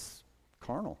life is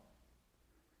carnal.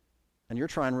 And you're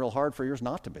trying real hard for yours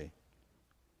not to be.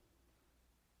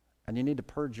 And you need to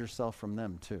purge yourself from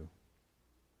them too.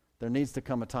 There needs to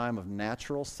come a time of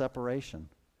natural separation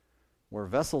where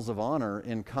vessels of honor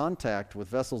in contact with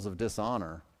vessels of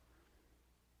dishonor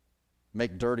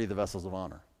make dirty the vessels of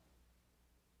honor.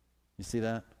 You see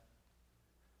that?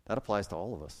 That applies to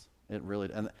all of us. It really,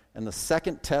 and the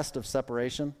second test of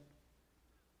separation,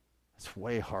 it's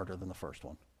way harder than the first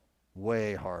one.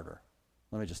 Way harder.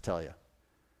 Let me just tell you.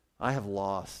 I have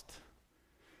lost,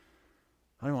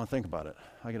 I don't want to think about it.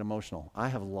 I get emotional. I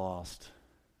have lost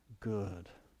good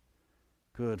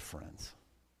friends.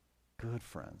 Good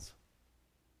friends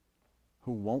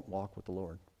who won't walk with the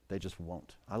Lord. They just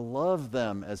won't. I love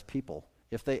them as people.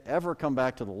 If they ever come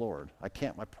back to the Lord, I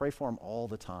pray for them all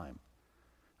the time.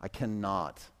 I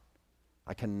cannot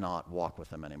walk with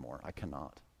them anymore. I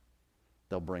cannot.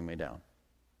 They'll bring me down.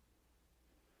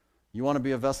 You want to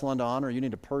be a vessel unto honor, you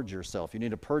need to purge yourself. You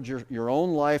need to purge your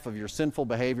own life of your sinful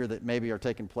behavior that maybe are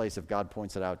taking place if God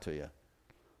points it out to you.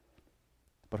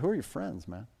 But who are your friends,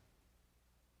 man?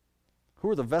 Who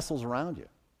are the vessels around you?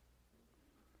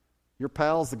 Your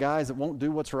pals, the guys that won't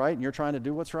do what's right and you're trying to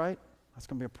do what's right? That's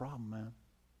going to be a problem, man.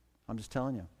 I'm just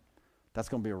telling you. That's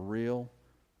going to be a real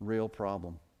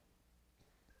problem.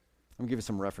 Let me give you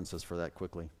some references for that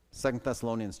quickly. 2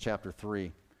 Thessalonians chapter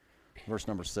 3, verse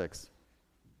number 6.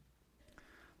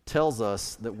 Tells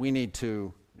us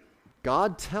that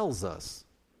God tells us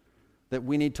that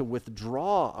we need to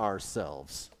withdraw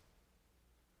ourselves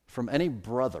from any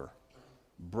brother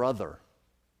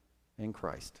in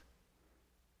Christ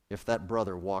if that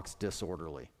brother walks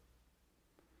disorderly.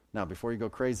 Now, before you go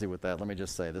crazy with that, let me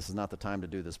just say, this is not the time to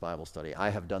do this Bible study. I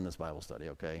have done this Bible study,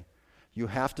 okay? You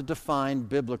have to define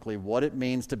biblically what it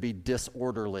means to be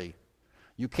disorderly.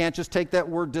 You can't just take that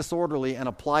word disorderly and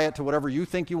apply it to whatever you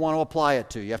think you want to apply it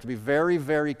to. You have to be very,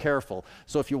 very careful.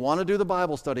 So if you want to do the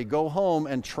Bible study, go home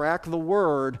and track the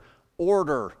word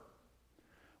order.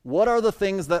 What are the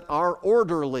things that are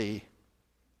orderly?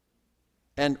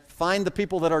 And find the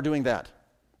people that are doing that.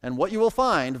 And what you will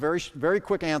find, very, very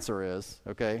quick answer is,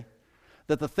 okay,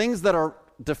 that the things that are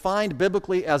defined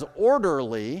biblically as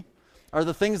orderly are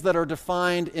the things that are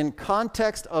defined in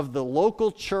context of the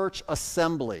local church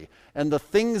assembly and the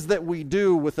things that we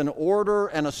do with an order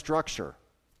and a structure.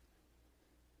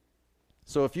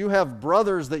 So if you have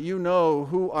brothers that you know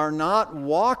who are not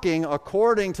walking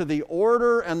according to the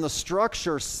order and the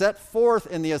structure set forth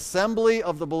in the assembly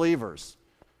of the believers,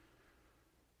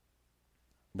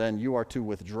 then you are to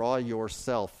withdraw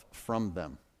yourself from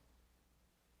them.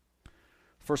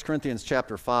 1 Corinthians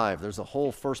chapter 5, there's a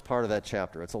whole first part of that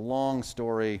chapter. It's a long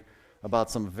story about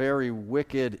some very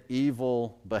wicked,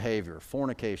 evil behavior,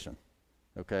 fornication,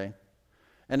 okay?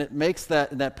 And it makes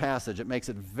that, in that passage, it makes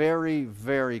it very,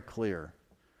 very clear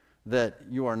that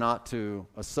you are not to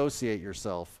associate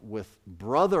yourself with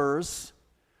brothers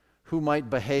who might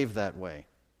behave that way.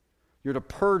 You're to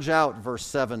purge out, verse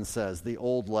 7 says, the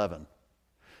old leaven.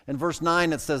 In verse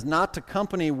 9 it says, not to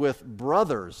company with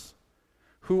brothers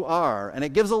who are, and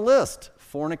it gives a list,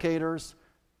 fornicators,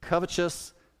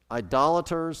 covetous,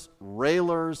 idolaters,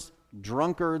 railers,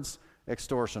 drunkards,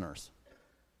 extortioners.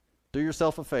 Do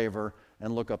yourself a favor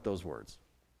and look up those words.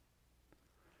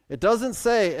 It doesn't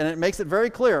say, and it makes it very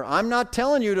clear, I'm not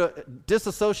telling you to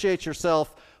disassociate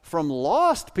yourself from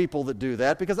lost people that do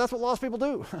that, because that's what lost people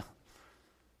do.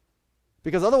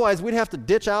 Because otherwise we'd have to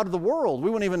ditch out of the world. We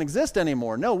wouldn't even exist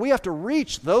anymore. No, we have to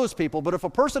reach those people. But if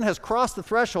a person has crossed the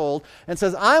threshold and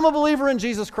says, I'm a believer in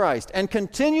Jesus Christ, and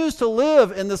continues to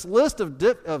live in this list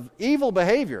of evil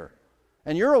behavior,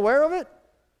 and you're aware of it,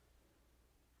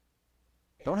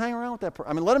 don't hang around with that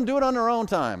person. Let them do it on their own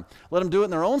time. Let them do it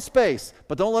in their own space,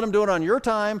 but don't let them do it on your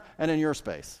time and in your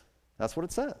space. That's what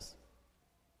it says.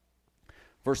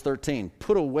 Verse 13,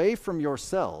 put away from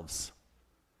yourselves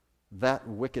that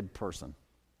wicked person.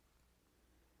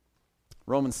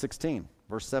 Romans 16,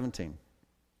 verse 17.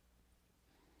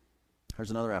 Here's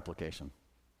another application.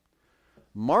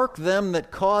 Mark them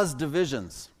that cause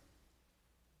divisions.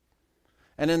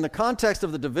 And in the context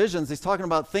of the divisions, he's talking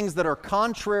about things that are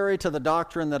contrary to the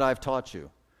doctrine that I've taught you.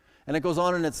 And it goes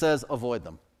on and it says, avoid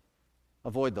them.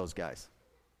 Avoid those guys.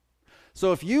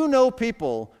 So if you know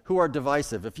people who are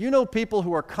divisive, if you know people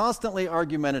who are constantly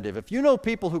argumentative, if you know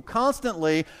people who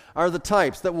constantly are the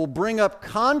types that will bring up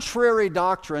contrary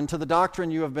doctrine to the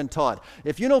doctrine you have been taught,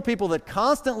 if you know people that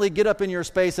constantly get up in your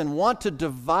space and want to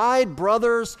divide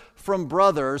brothers from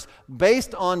brothers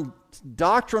based on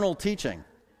doctrinal teaching,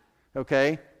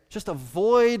 okay, just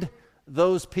avoid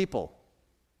those people.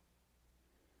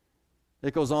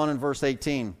 It goes on in verse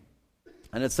 18.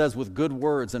 And it says, with good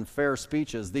words and fair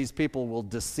speeches, these people will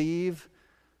deceive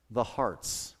the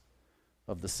hearts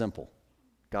of the simple.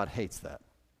 God hates that.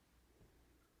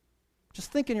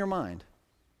 Just think in your mind.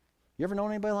 You ever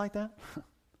known anybody like that?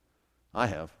 I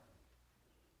have.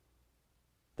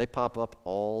 They pop up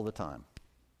all the time.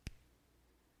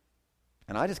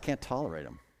 And I just can't tolerate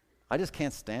them. I just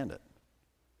can't stand it.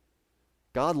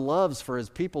 God loves for his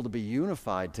people to be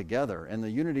unified together in the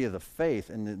unity of the faith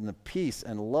and in the peace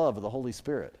and love of the Holy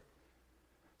Spirit.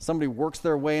 Somebody works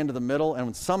their way into the middle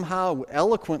and somehow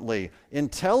eloquently,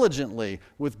 intelligently,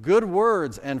 with good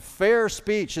words and fair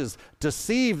speeches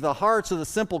deceive the hearts of the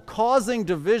simple, causing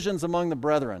divisions among the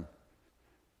brethren.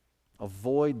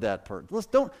 Avoid that person.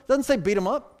 It doesn't say beat them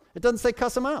up. It doesn't say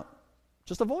cuss them out.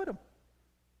 Just avoid them.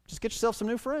 Just get yourself some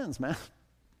new friends, man.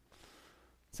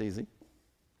 It's easy.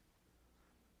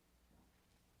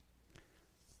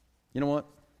 You know what?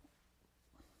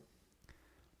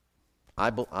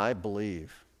 I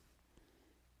believe,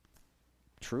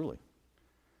 truly,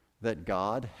 that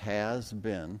God has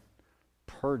been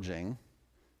purging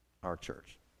our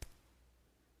church.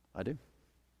 I do.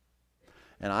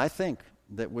 And I think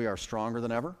that we are stronger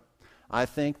than ever. I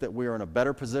think that we are in a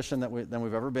better position than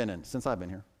we've ever been in since I've been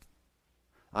here.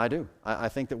 I do. I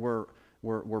think that we're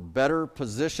better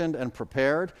positioned and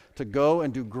prepared to go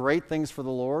and do great things for the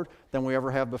Lord than we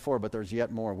ever have before, but there's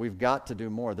yet more. We've got to do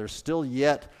more. There's still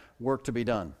yet work to be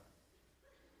done.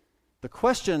 The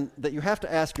question that you have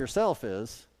to ask yourself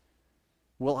is,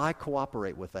 will I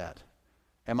cooperate with that?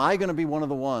 Am I going to be one of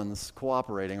the ones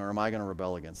cooperating, or am I going to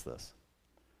rebel against this?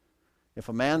 If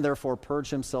a man therefore purge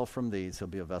himself from these, he'll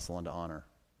be a vessel unto honor.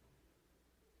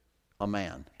 A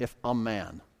man. If a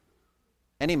man.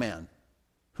 Any man.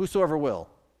 Whosoever will,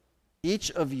 each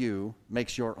of you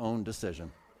makes your own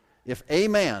decision. If a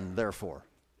man, therefore,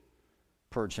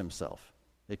 purge himself,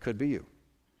 it could be you.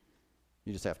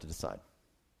 You just have to decide.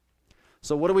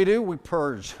 So what do? We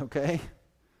purge, okay?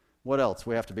 What else?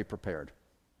 We have to be prepared.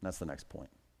 And that's the next point.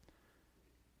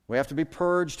 We have to be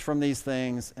purged from these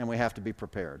things, and we have to be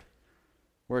prepared.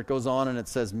 Where it goes on and it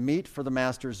says, meet for the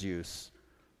master's use,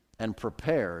 and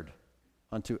prepared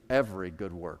unto every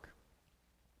good work.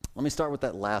 Let me start with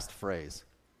that last phrase.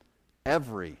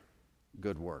 Every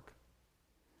good work.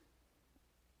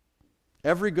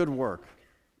 Every good work.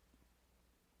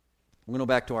 I'm going to go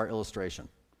back to our illustration.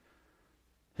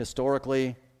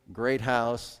 Historically, great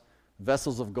house,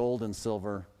 vessels of gold and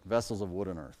silver, vessels of wood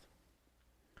and earth.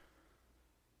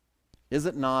 Is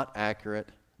it not accurate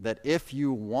that if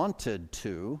you wanted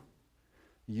to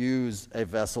use a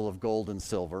vessel of gold and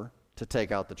silver to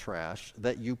take out the trash,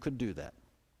 that you could do that?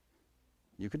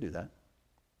 You could do that.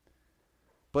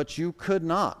 But you could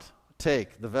not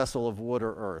take the vessel of wood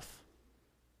or earth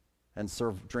and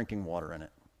serve drinking water in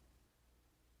it.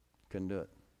 Couldn't do it.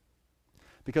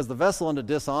 Because the vessel unto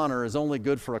dishonor is only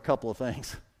good for a couple of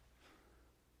things.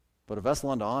 But a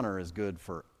vessel unto honor is good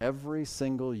for every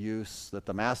single use that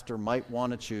the master might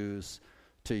want to choose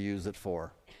to use it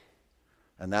for.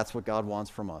 And that's what God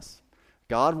wants from us.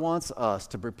 God wants us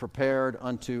to be prepared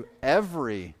unto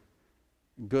every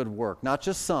good work, not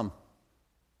just some.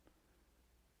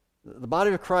 The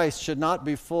body of Christ should not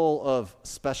be full of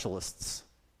specialists.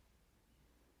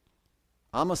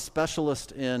 I'm a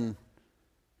specialist in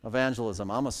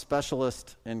evangelism. I'm a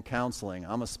specialist in counseling.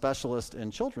 I'm a specialist in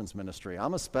children's ministry.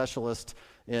 I'm a specialist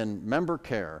in member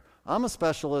care. I'm a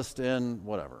specialist in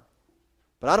whatever.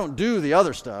 But I don't do the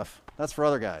other stuff. That's for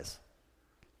other guys.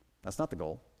 That's not the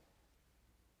goal.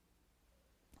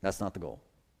 That's not the goal.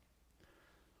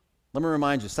 Let me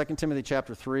remind you, 2 Timothy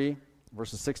chapter 3,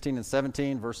 verses 16 and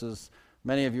 17, verses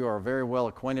many of you are very well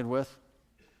acquainted with.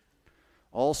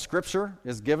 All Scripture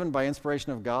is given by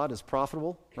inspiration of God, is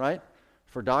profitable, right?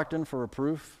 For doctrine, for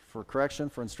reproof, for correction,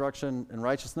 for instruction in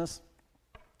righteousness,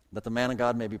 that the man of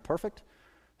God may be perfect,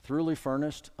 thoroughly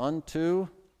furnished unto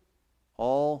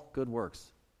all good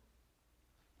works.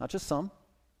 Not just some,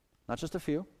 not just a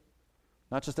few,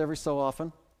 not just every so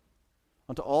often,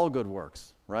 unto all good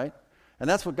works, right? And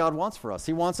that's what God wants for us.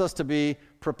 He wants us to be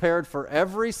prepared for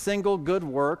every single good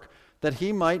work that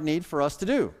he might need for us to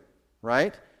do,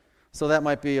 right? So that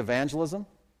might be evangelism,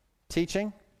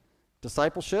 teaching,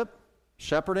 discipleship,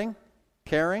 shepherding,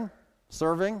 caring,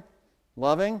 serving,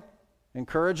 loving,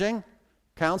 encouraging,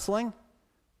 counseling,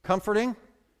 comforting,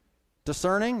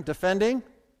 discerning, defending,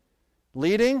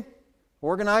 leading,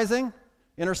 organizing,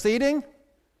 interceding,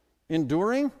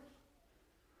 enduring,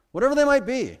 whatever they might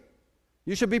be.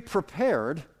 You should be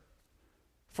prepared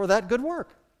for that good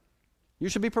work. You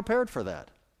should be prepared for that.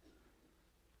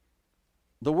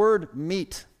 The word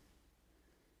meet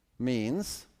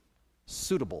means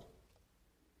suitable,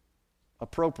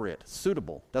 appropriate,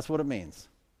 suitable. That's what it means.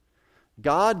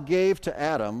 God gave to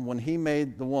Adam, when he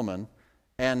made the woman,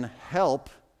 an help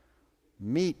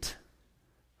meet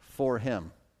for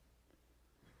him.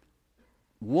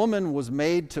 Woman was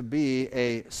made to be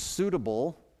a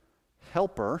suitable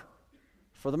helper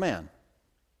for the man.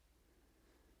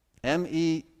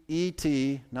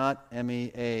 M-E-E-T, not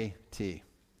M-E-A-T.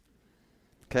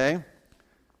 Okay?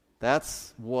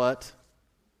 That's what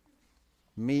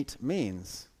meet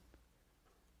means.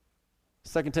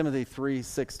 2 Timothy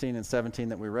 3:16 and 17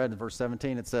 that we read in verse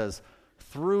 17, it says,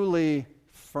 "Throughly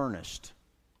furnished,"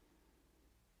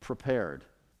 prepared.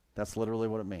 That's literally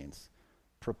what it means.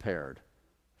 Prepared,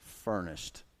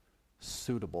 furnished,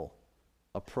 suitable,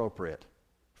 appropriate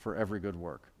for every good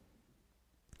work.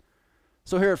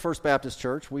 So here at First Baptist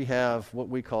Church, we have what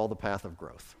we call the path of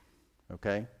growth,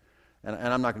 okay? And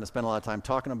I'm not going to spend a lot of time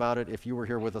talking about it. If you were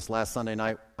here with us last Sunday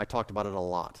night, I talked about it a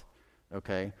lot,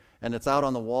 okay? And it's out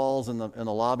on the walls in the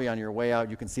lobby on your way out.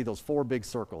 You can see those 4 big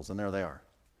circles, and there they are,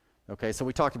 okay? So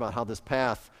we talked about how this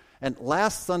path, and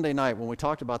last Sunday night when we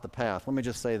talked about the path, let me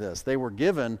just say this. They were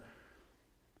given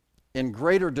in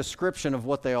greater description of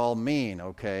what they all mean,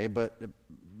 okay?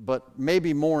 But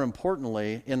maybe more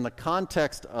importantly, in the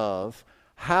context of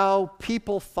how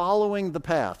people following the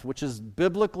path, which is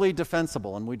biblically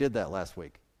defensible, and we did that last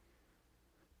week.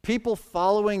 People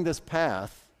following this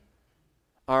path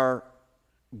are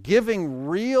giving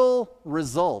real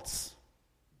results,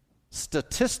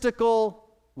 statistical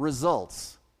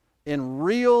results, in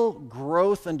real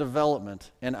growth and development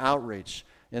and outreach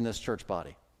in this church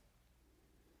body.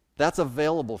 That's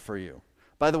available for you.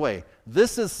 By the way,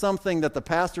 this is something that the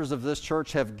pastors of this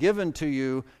church have given to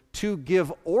you to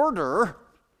give order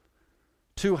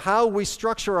to how we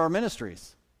structure our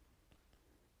ministries.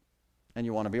 And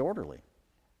you want to be orderly,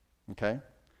 okay?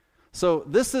 So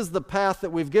this is the path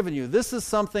that we've given you. This is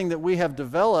something that we have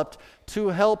developed to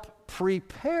help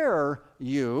prepare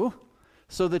you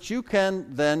so that you can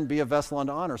then be a vessel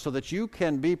unto honor, so that you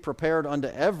can be prepared unto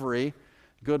every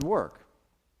good work.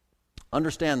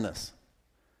 Understand this.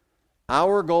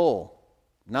 Our goal,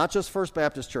 not just First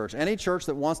Baptist Church, any church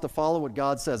that wants to follow what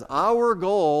God says, our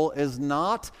goal is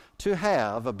not to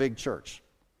have a big church.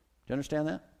 Do you understand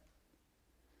that?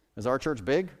 Is our church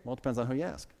big? Well, it depends on who you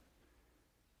ask.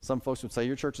 Some folks would say,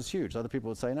 your church is huge. Other people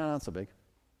would say, no, not so big.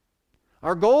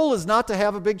 Our goal is not to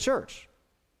have a big church.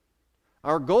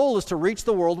 Our goal is to reach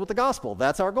the world with the gospel.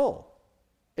 That's our goal.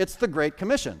 It's the Great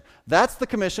Commission. That's the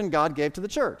commission God gave to the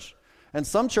church. And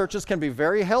some churches can be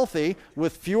very healthy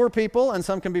with fewer people, and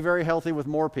some can be very healthy with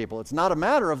more people. It's not a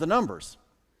matter of the numbers.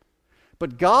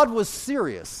 But God was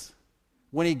serious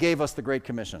when he gave us the Great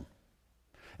Commission.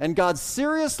 And God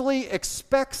seriously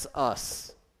expects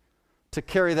us to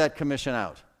carry that commission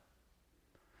out.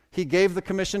 He gave the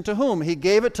commission to whom? He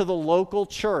gave it to the local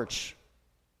church.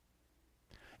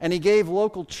 And he gave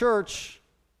local church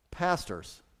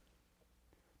pastors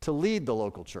to lead the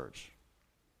local church.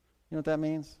 You know what that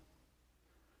means?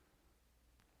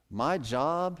 My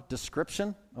job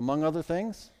description, among other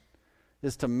things,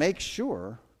 is to make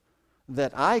sure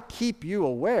that I keep you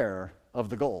aware of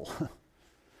the goal.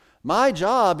 My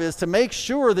job is to make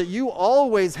sure that you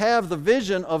always have the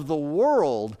vision of the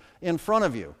world in front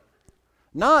of you.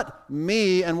 Not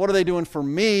me and what are they doing for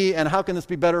me and how can this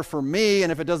be better for me,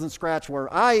 and if it doesn't scratch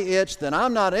where I itch, then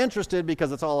I'm not interested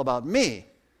because it's all about me.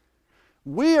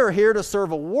 We are here to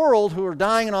serve a world who are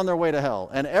dying and on their way to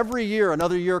hell. And every year,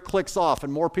 another year clicks off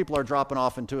and more people are dropping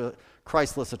off into a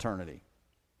Christless eternity.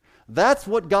 That's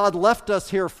what God left us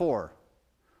here for.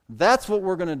 That's what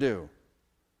we're going to do.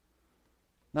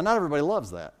 Now, not everybody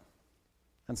loves that.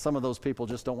 And some of those people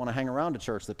just don't want to hang around a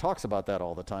church that talks about that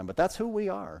all the time. But that's who we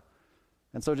are.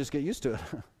 And so just get used to it.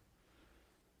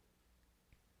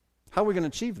 How are we going to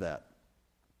achieve that?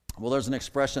 Well, there's an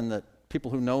expression that people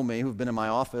who know me, who've been in my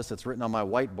office, it's written on my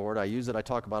whiteboard. I use it, I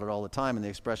talk about it all the time, and the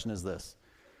expression is this.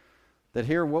 That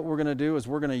here what we're going to do is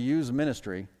we're going to use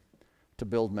ministry to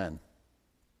build men.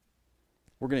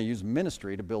 We're going to use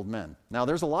ministry to build men. Now,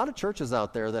 there's a lot of churches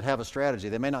out there that have a strategy.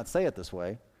 They may not say it this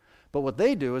way, But what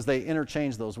they do is they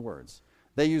interchange those words.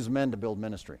 They use men to build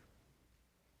ministry.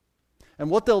 And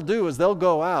what they'll do is they'll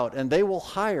go out and they will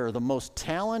hire the most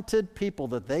talented people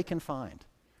that they can find.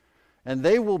 And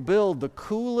they will build the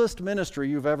coolest ministry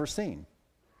you've ever seen.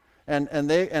 And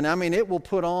I mean, it will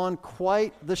put on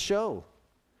quite the show.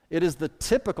 It is the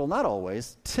typical, not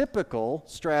always, typical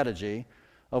strategy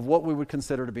of what we would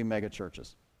consider to be mega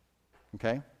churches.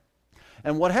 Okay?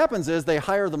 And what happens is they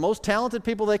hire the most talented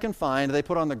people they can find. They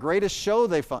put on the greatest show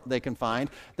they can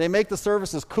find. They make the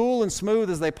service as cool and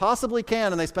smooth as they possibly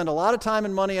can, and they spend a lot of time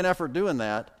and money and effort doing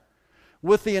that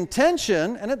with the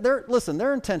intention, and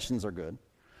their intentions are good,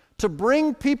 to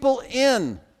bring people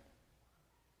in.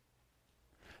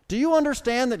 Do you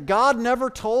understand that God never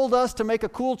told us to make a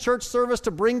cool church service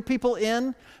to bring people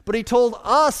in, but He told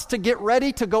us to get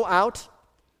ready to go out?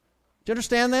 Do you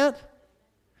understand that?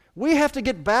 We have to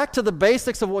get back to the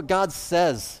basics of what God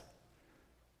says.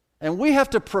 And we have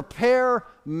to prepare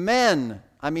men,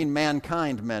 I mean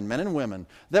mankind men and women,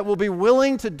 that will be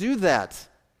willing to do that.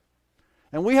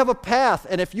 And we have a path,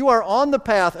 and if you are on the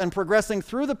path and progressing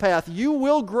through the path, you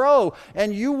will grow,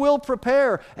 and you will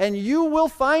prepare, and you will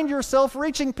find yourself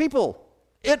reaching people.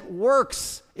 It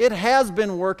works. It has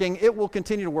been working. It will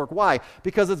continue to work. Why?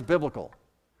 Because it's biblical.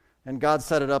 And God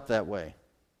set it up that way.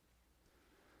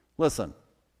 Listen.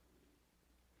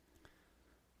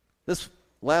 This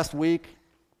last week,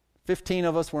 15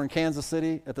 of us were in Kansas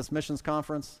City at this missions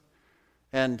conference,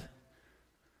 and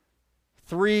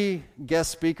 3 guest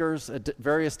speakers at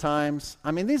various times.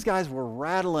 I mean, these guys were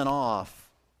rattling off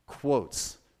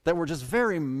quotes that were just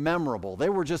very memorable. They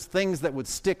were just things that would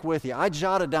stick with you. I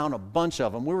jotted down a bunch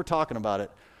of them. We were talking about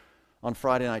it on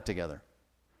Friday night together.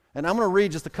 And I'm going to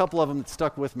read just a couple of them that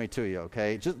stuck with me to you,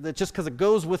 okay? Just because it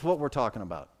goes with what we're talking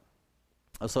about.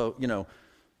 So,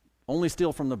 only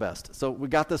steal from the best. So we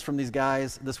got this from these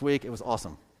guys this week. It was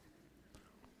awesome.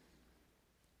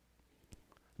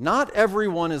 Not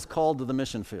everyone is called to the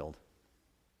mission field,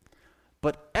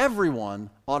 but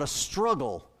everyone ought to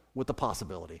struggle with the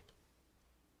possibility.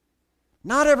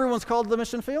 Not everyone's called to the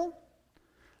mission field,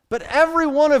 but every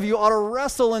one of you ought to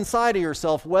wrestle inside of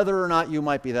yourself whether or not you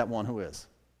might be that one who is.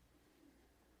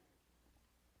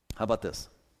 How about this?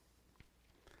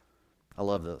 I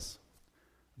love this.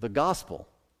 The gospel,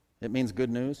 it means good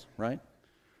news, right?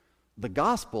 The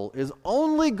gospel is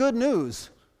only good news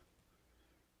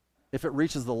if it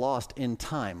reaches the lost in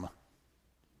time.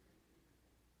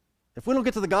 If we don't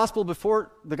get to the gospel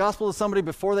to somebody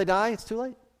before they die, it's too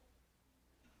late.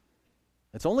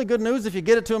 It's only good news if you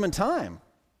get it to them in time.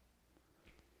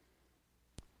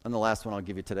 And the last one I'll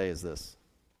give you today is this.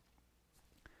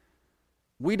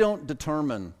 We don't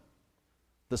determine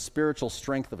the spiritual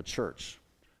strength of a church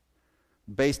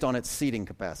based on its seating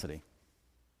capacity.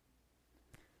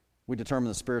 We determine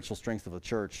the spiritual strength of a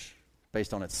church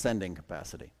based on its sending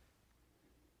capacity.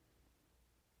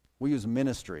 We use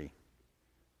ministry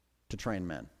to train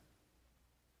men.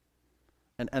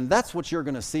 And that's what you're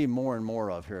going to see more and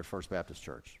more of here at First Baptist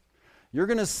Church. You're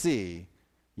going to see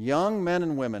young men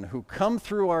and women who come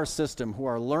through our system, who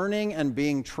are learning and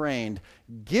being trained,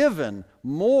 given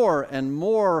more and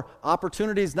more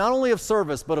opportunities, not only of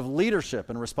service, but of leadership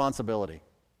and responsibility.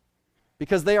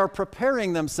 Because they are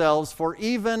preparing themselves for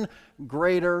even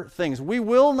greater things. We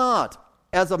will not,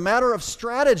 as a matter of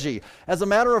strategy, as a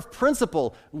matter of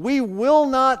principle, we will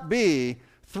not be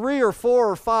 3 or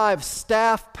 4 or 5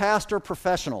 staff pastor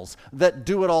professionals that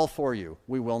do it all for you.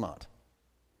 We will not.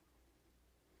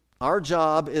 Our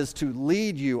job is to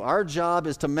lead you. Our job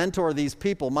is to mentor these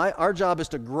people. Our job is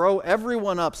to grow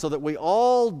everyone up so that we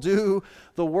all do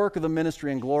the work of the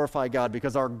ministry and glorify God,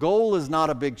 because our goal is not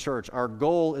a big church. Our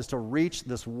goal is to reach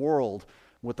this world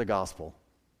with the gospel.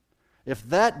 If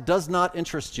that does not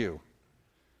interest you,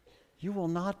 you will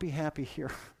not be happy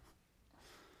here.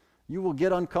 You will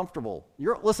get uncomfortable.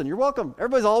 Listen, you're welcome.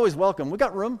 Everybody's always welcome. We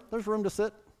got room. There's room to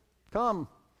sit. Come.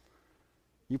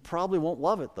 You probably won't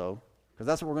love it, though, because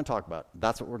that's what we're going to talk about.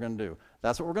 That's what we're going to do.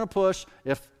 That's what we're going to push.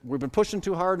 If we've been pushing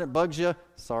too hard and it bugs you,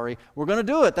 sorry. We're going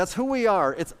to do it. That's who we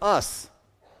are. It's us.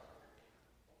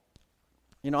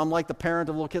 I'm like the parent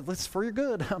of little kids. It's for your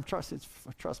good. Trust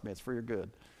me, it's for your good.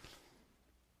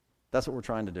 That's what we're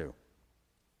trying to do.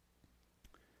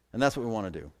 And that's what we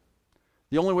want to do.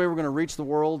 The only way we're going to reach the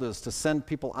world is to send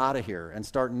people out of here and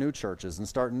start new churches and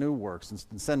start new works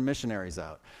and send missionaries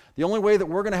out. The only way that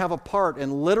we're going to have a part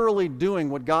in literally doing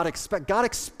what God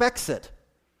expects it,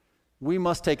 we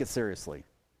must take it seriously,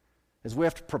 is we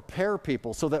have to prepare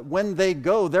people so that when they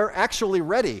go, they're actually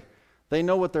ready. They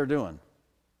know what they're doing.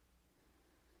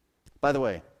 By the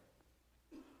way,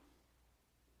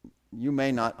 you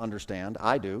may not understand,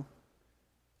 I do,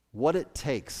 what it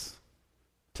takes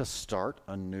to start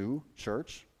a new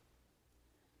church?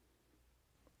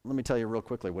 Let me tell you real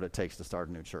quickly what it takes to start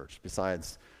a new church,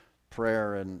 besides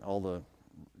prayer and all the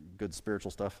good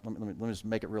spiritual stuff. Let me just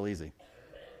make it real easy.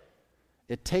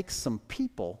 It takes some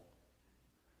people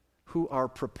who are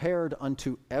prepared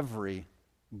unto every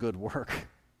good work.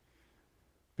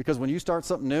 Because when you start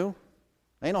something new,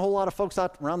 ain't a whole lot of folks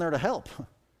out around there to help.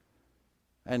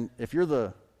 And if you're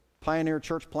the pioneer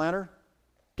church planter,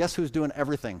 guess who's doing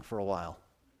everything for a while?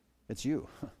 It's you.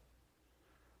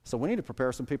 So we need to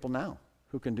prepare some people now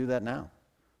who can do that now,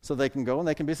 so they can go and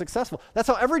they can be successful. That's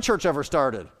how every church ever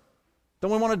started. Don't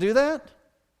we want to do that?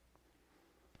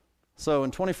 So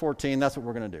in 2014, that's what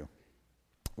we're going to do.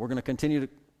 We're going to continue to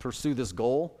pursue this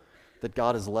goal that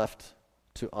God has left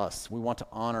to us. We want to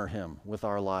honor him with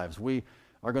our lives. We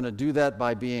are going to do that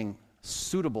by being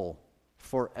suitable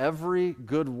for every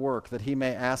good work that he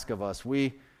may ask of us.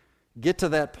 We get to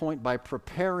that point by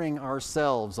preparing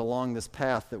ourselves along this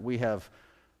path that we have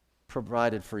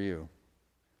provided for you.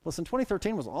 Listen,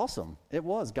 2013 was awesome. It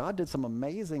was. God did some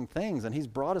amazing things, and he's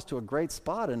brought us to a great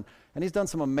spot, and he's done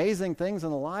some amazing things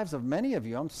in the lives of many of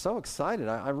you. I'm so excited.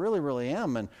 I really, really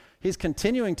am. And he's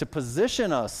continuing to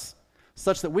position us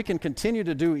such that we can continue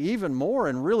to do even more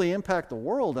and really impact the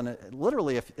world. And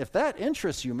literally, if that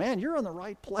interests you, man, you're in the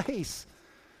right place.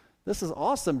 This is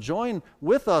awesome. Join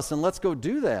with us, and let's go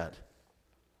do that.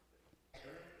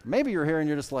 Maybe you're here and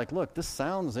you're just like, look, this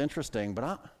sounds interesting, but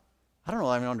I don't know,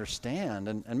 I even understand.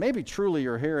 And maybe truly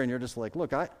you're here and you're just like,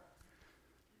 look, I'm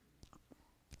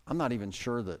not even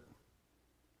sure that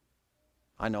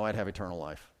I know I'd have eternal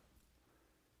life.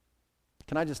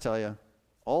 Can I just tell you,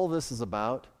 all this is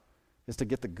about is to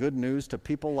get the good news to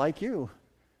people like you.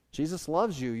 Jesus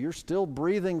loves you. You're still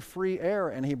breathing free air,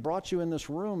 and he brought you in this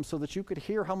room so that you could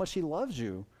hear how much he loves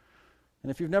you. And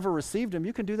if you've never received him,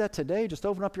 you can do that today. Just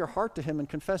open up your heart to him and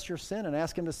confess your sin and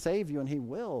ask him to save you, and he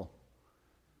will.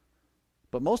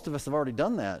 But most of us have already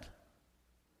done that.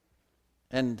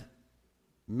 And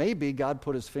maybe God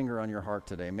put his finger on your heart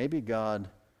today. Maybe God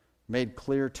made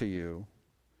clear to you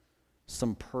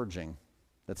some purging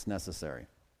that's necessary.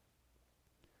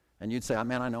 And you'd say,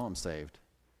 man, I know I'm saved,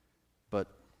 but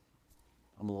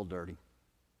I'm a little dirty.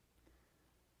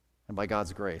 And by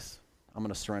God's grace, I'm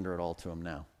going to surrender it all to him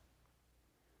now.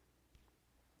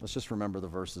 Let's just remember the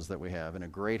verses that we have. In a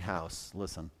great house,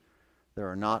 listen, there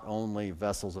are not only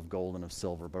vessels of gold and of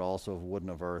silver, but also of wood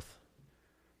and of earth,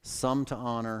 some to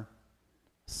honor,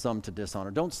 some to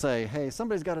dishonor. Don't say, hey,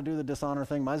 somebody's got to do the dishonor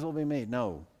thing, might as well be me.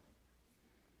 No.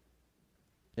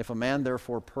 If a man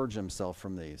therefore purge himself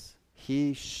from these,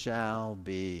 he shall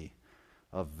be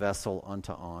a vessel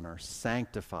unto honor,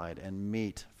 sanctified and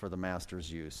meet for the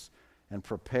master's use, and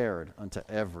prepared unto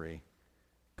every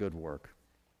good work.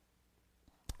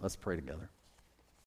 Let's pray together.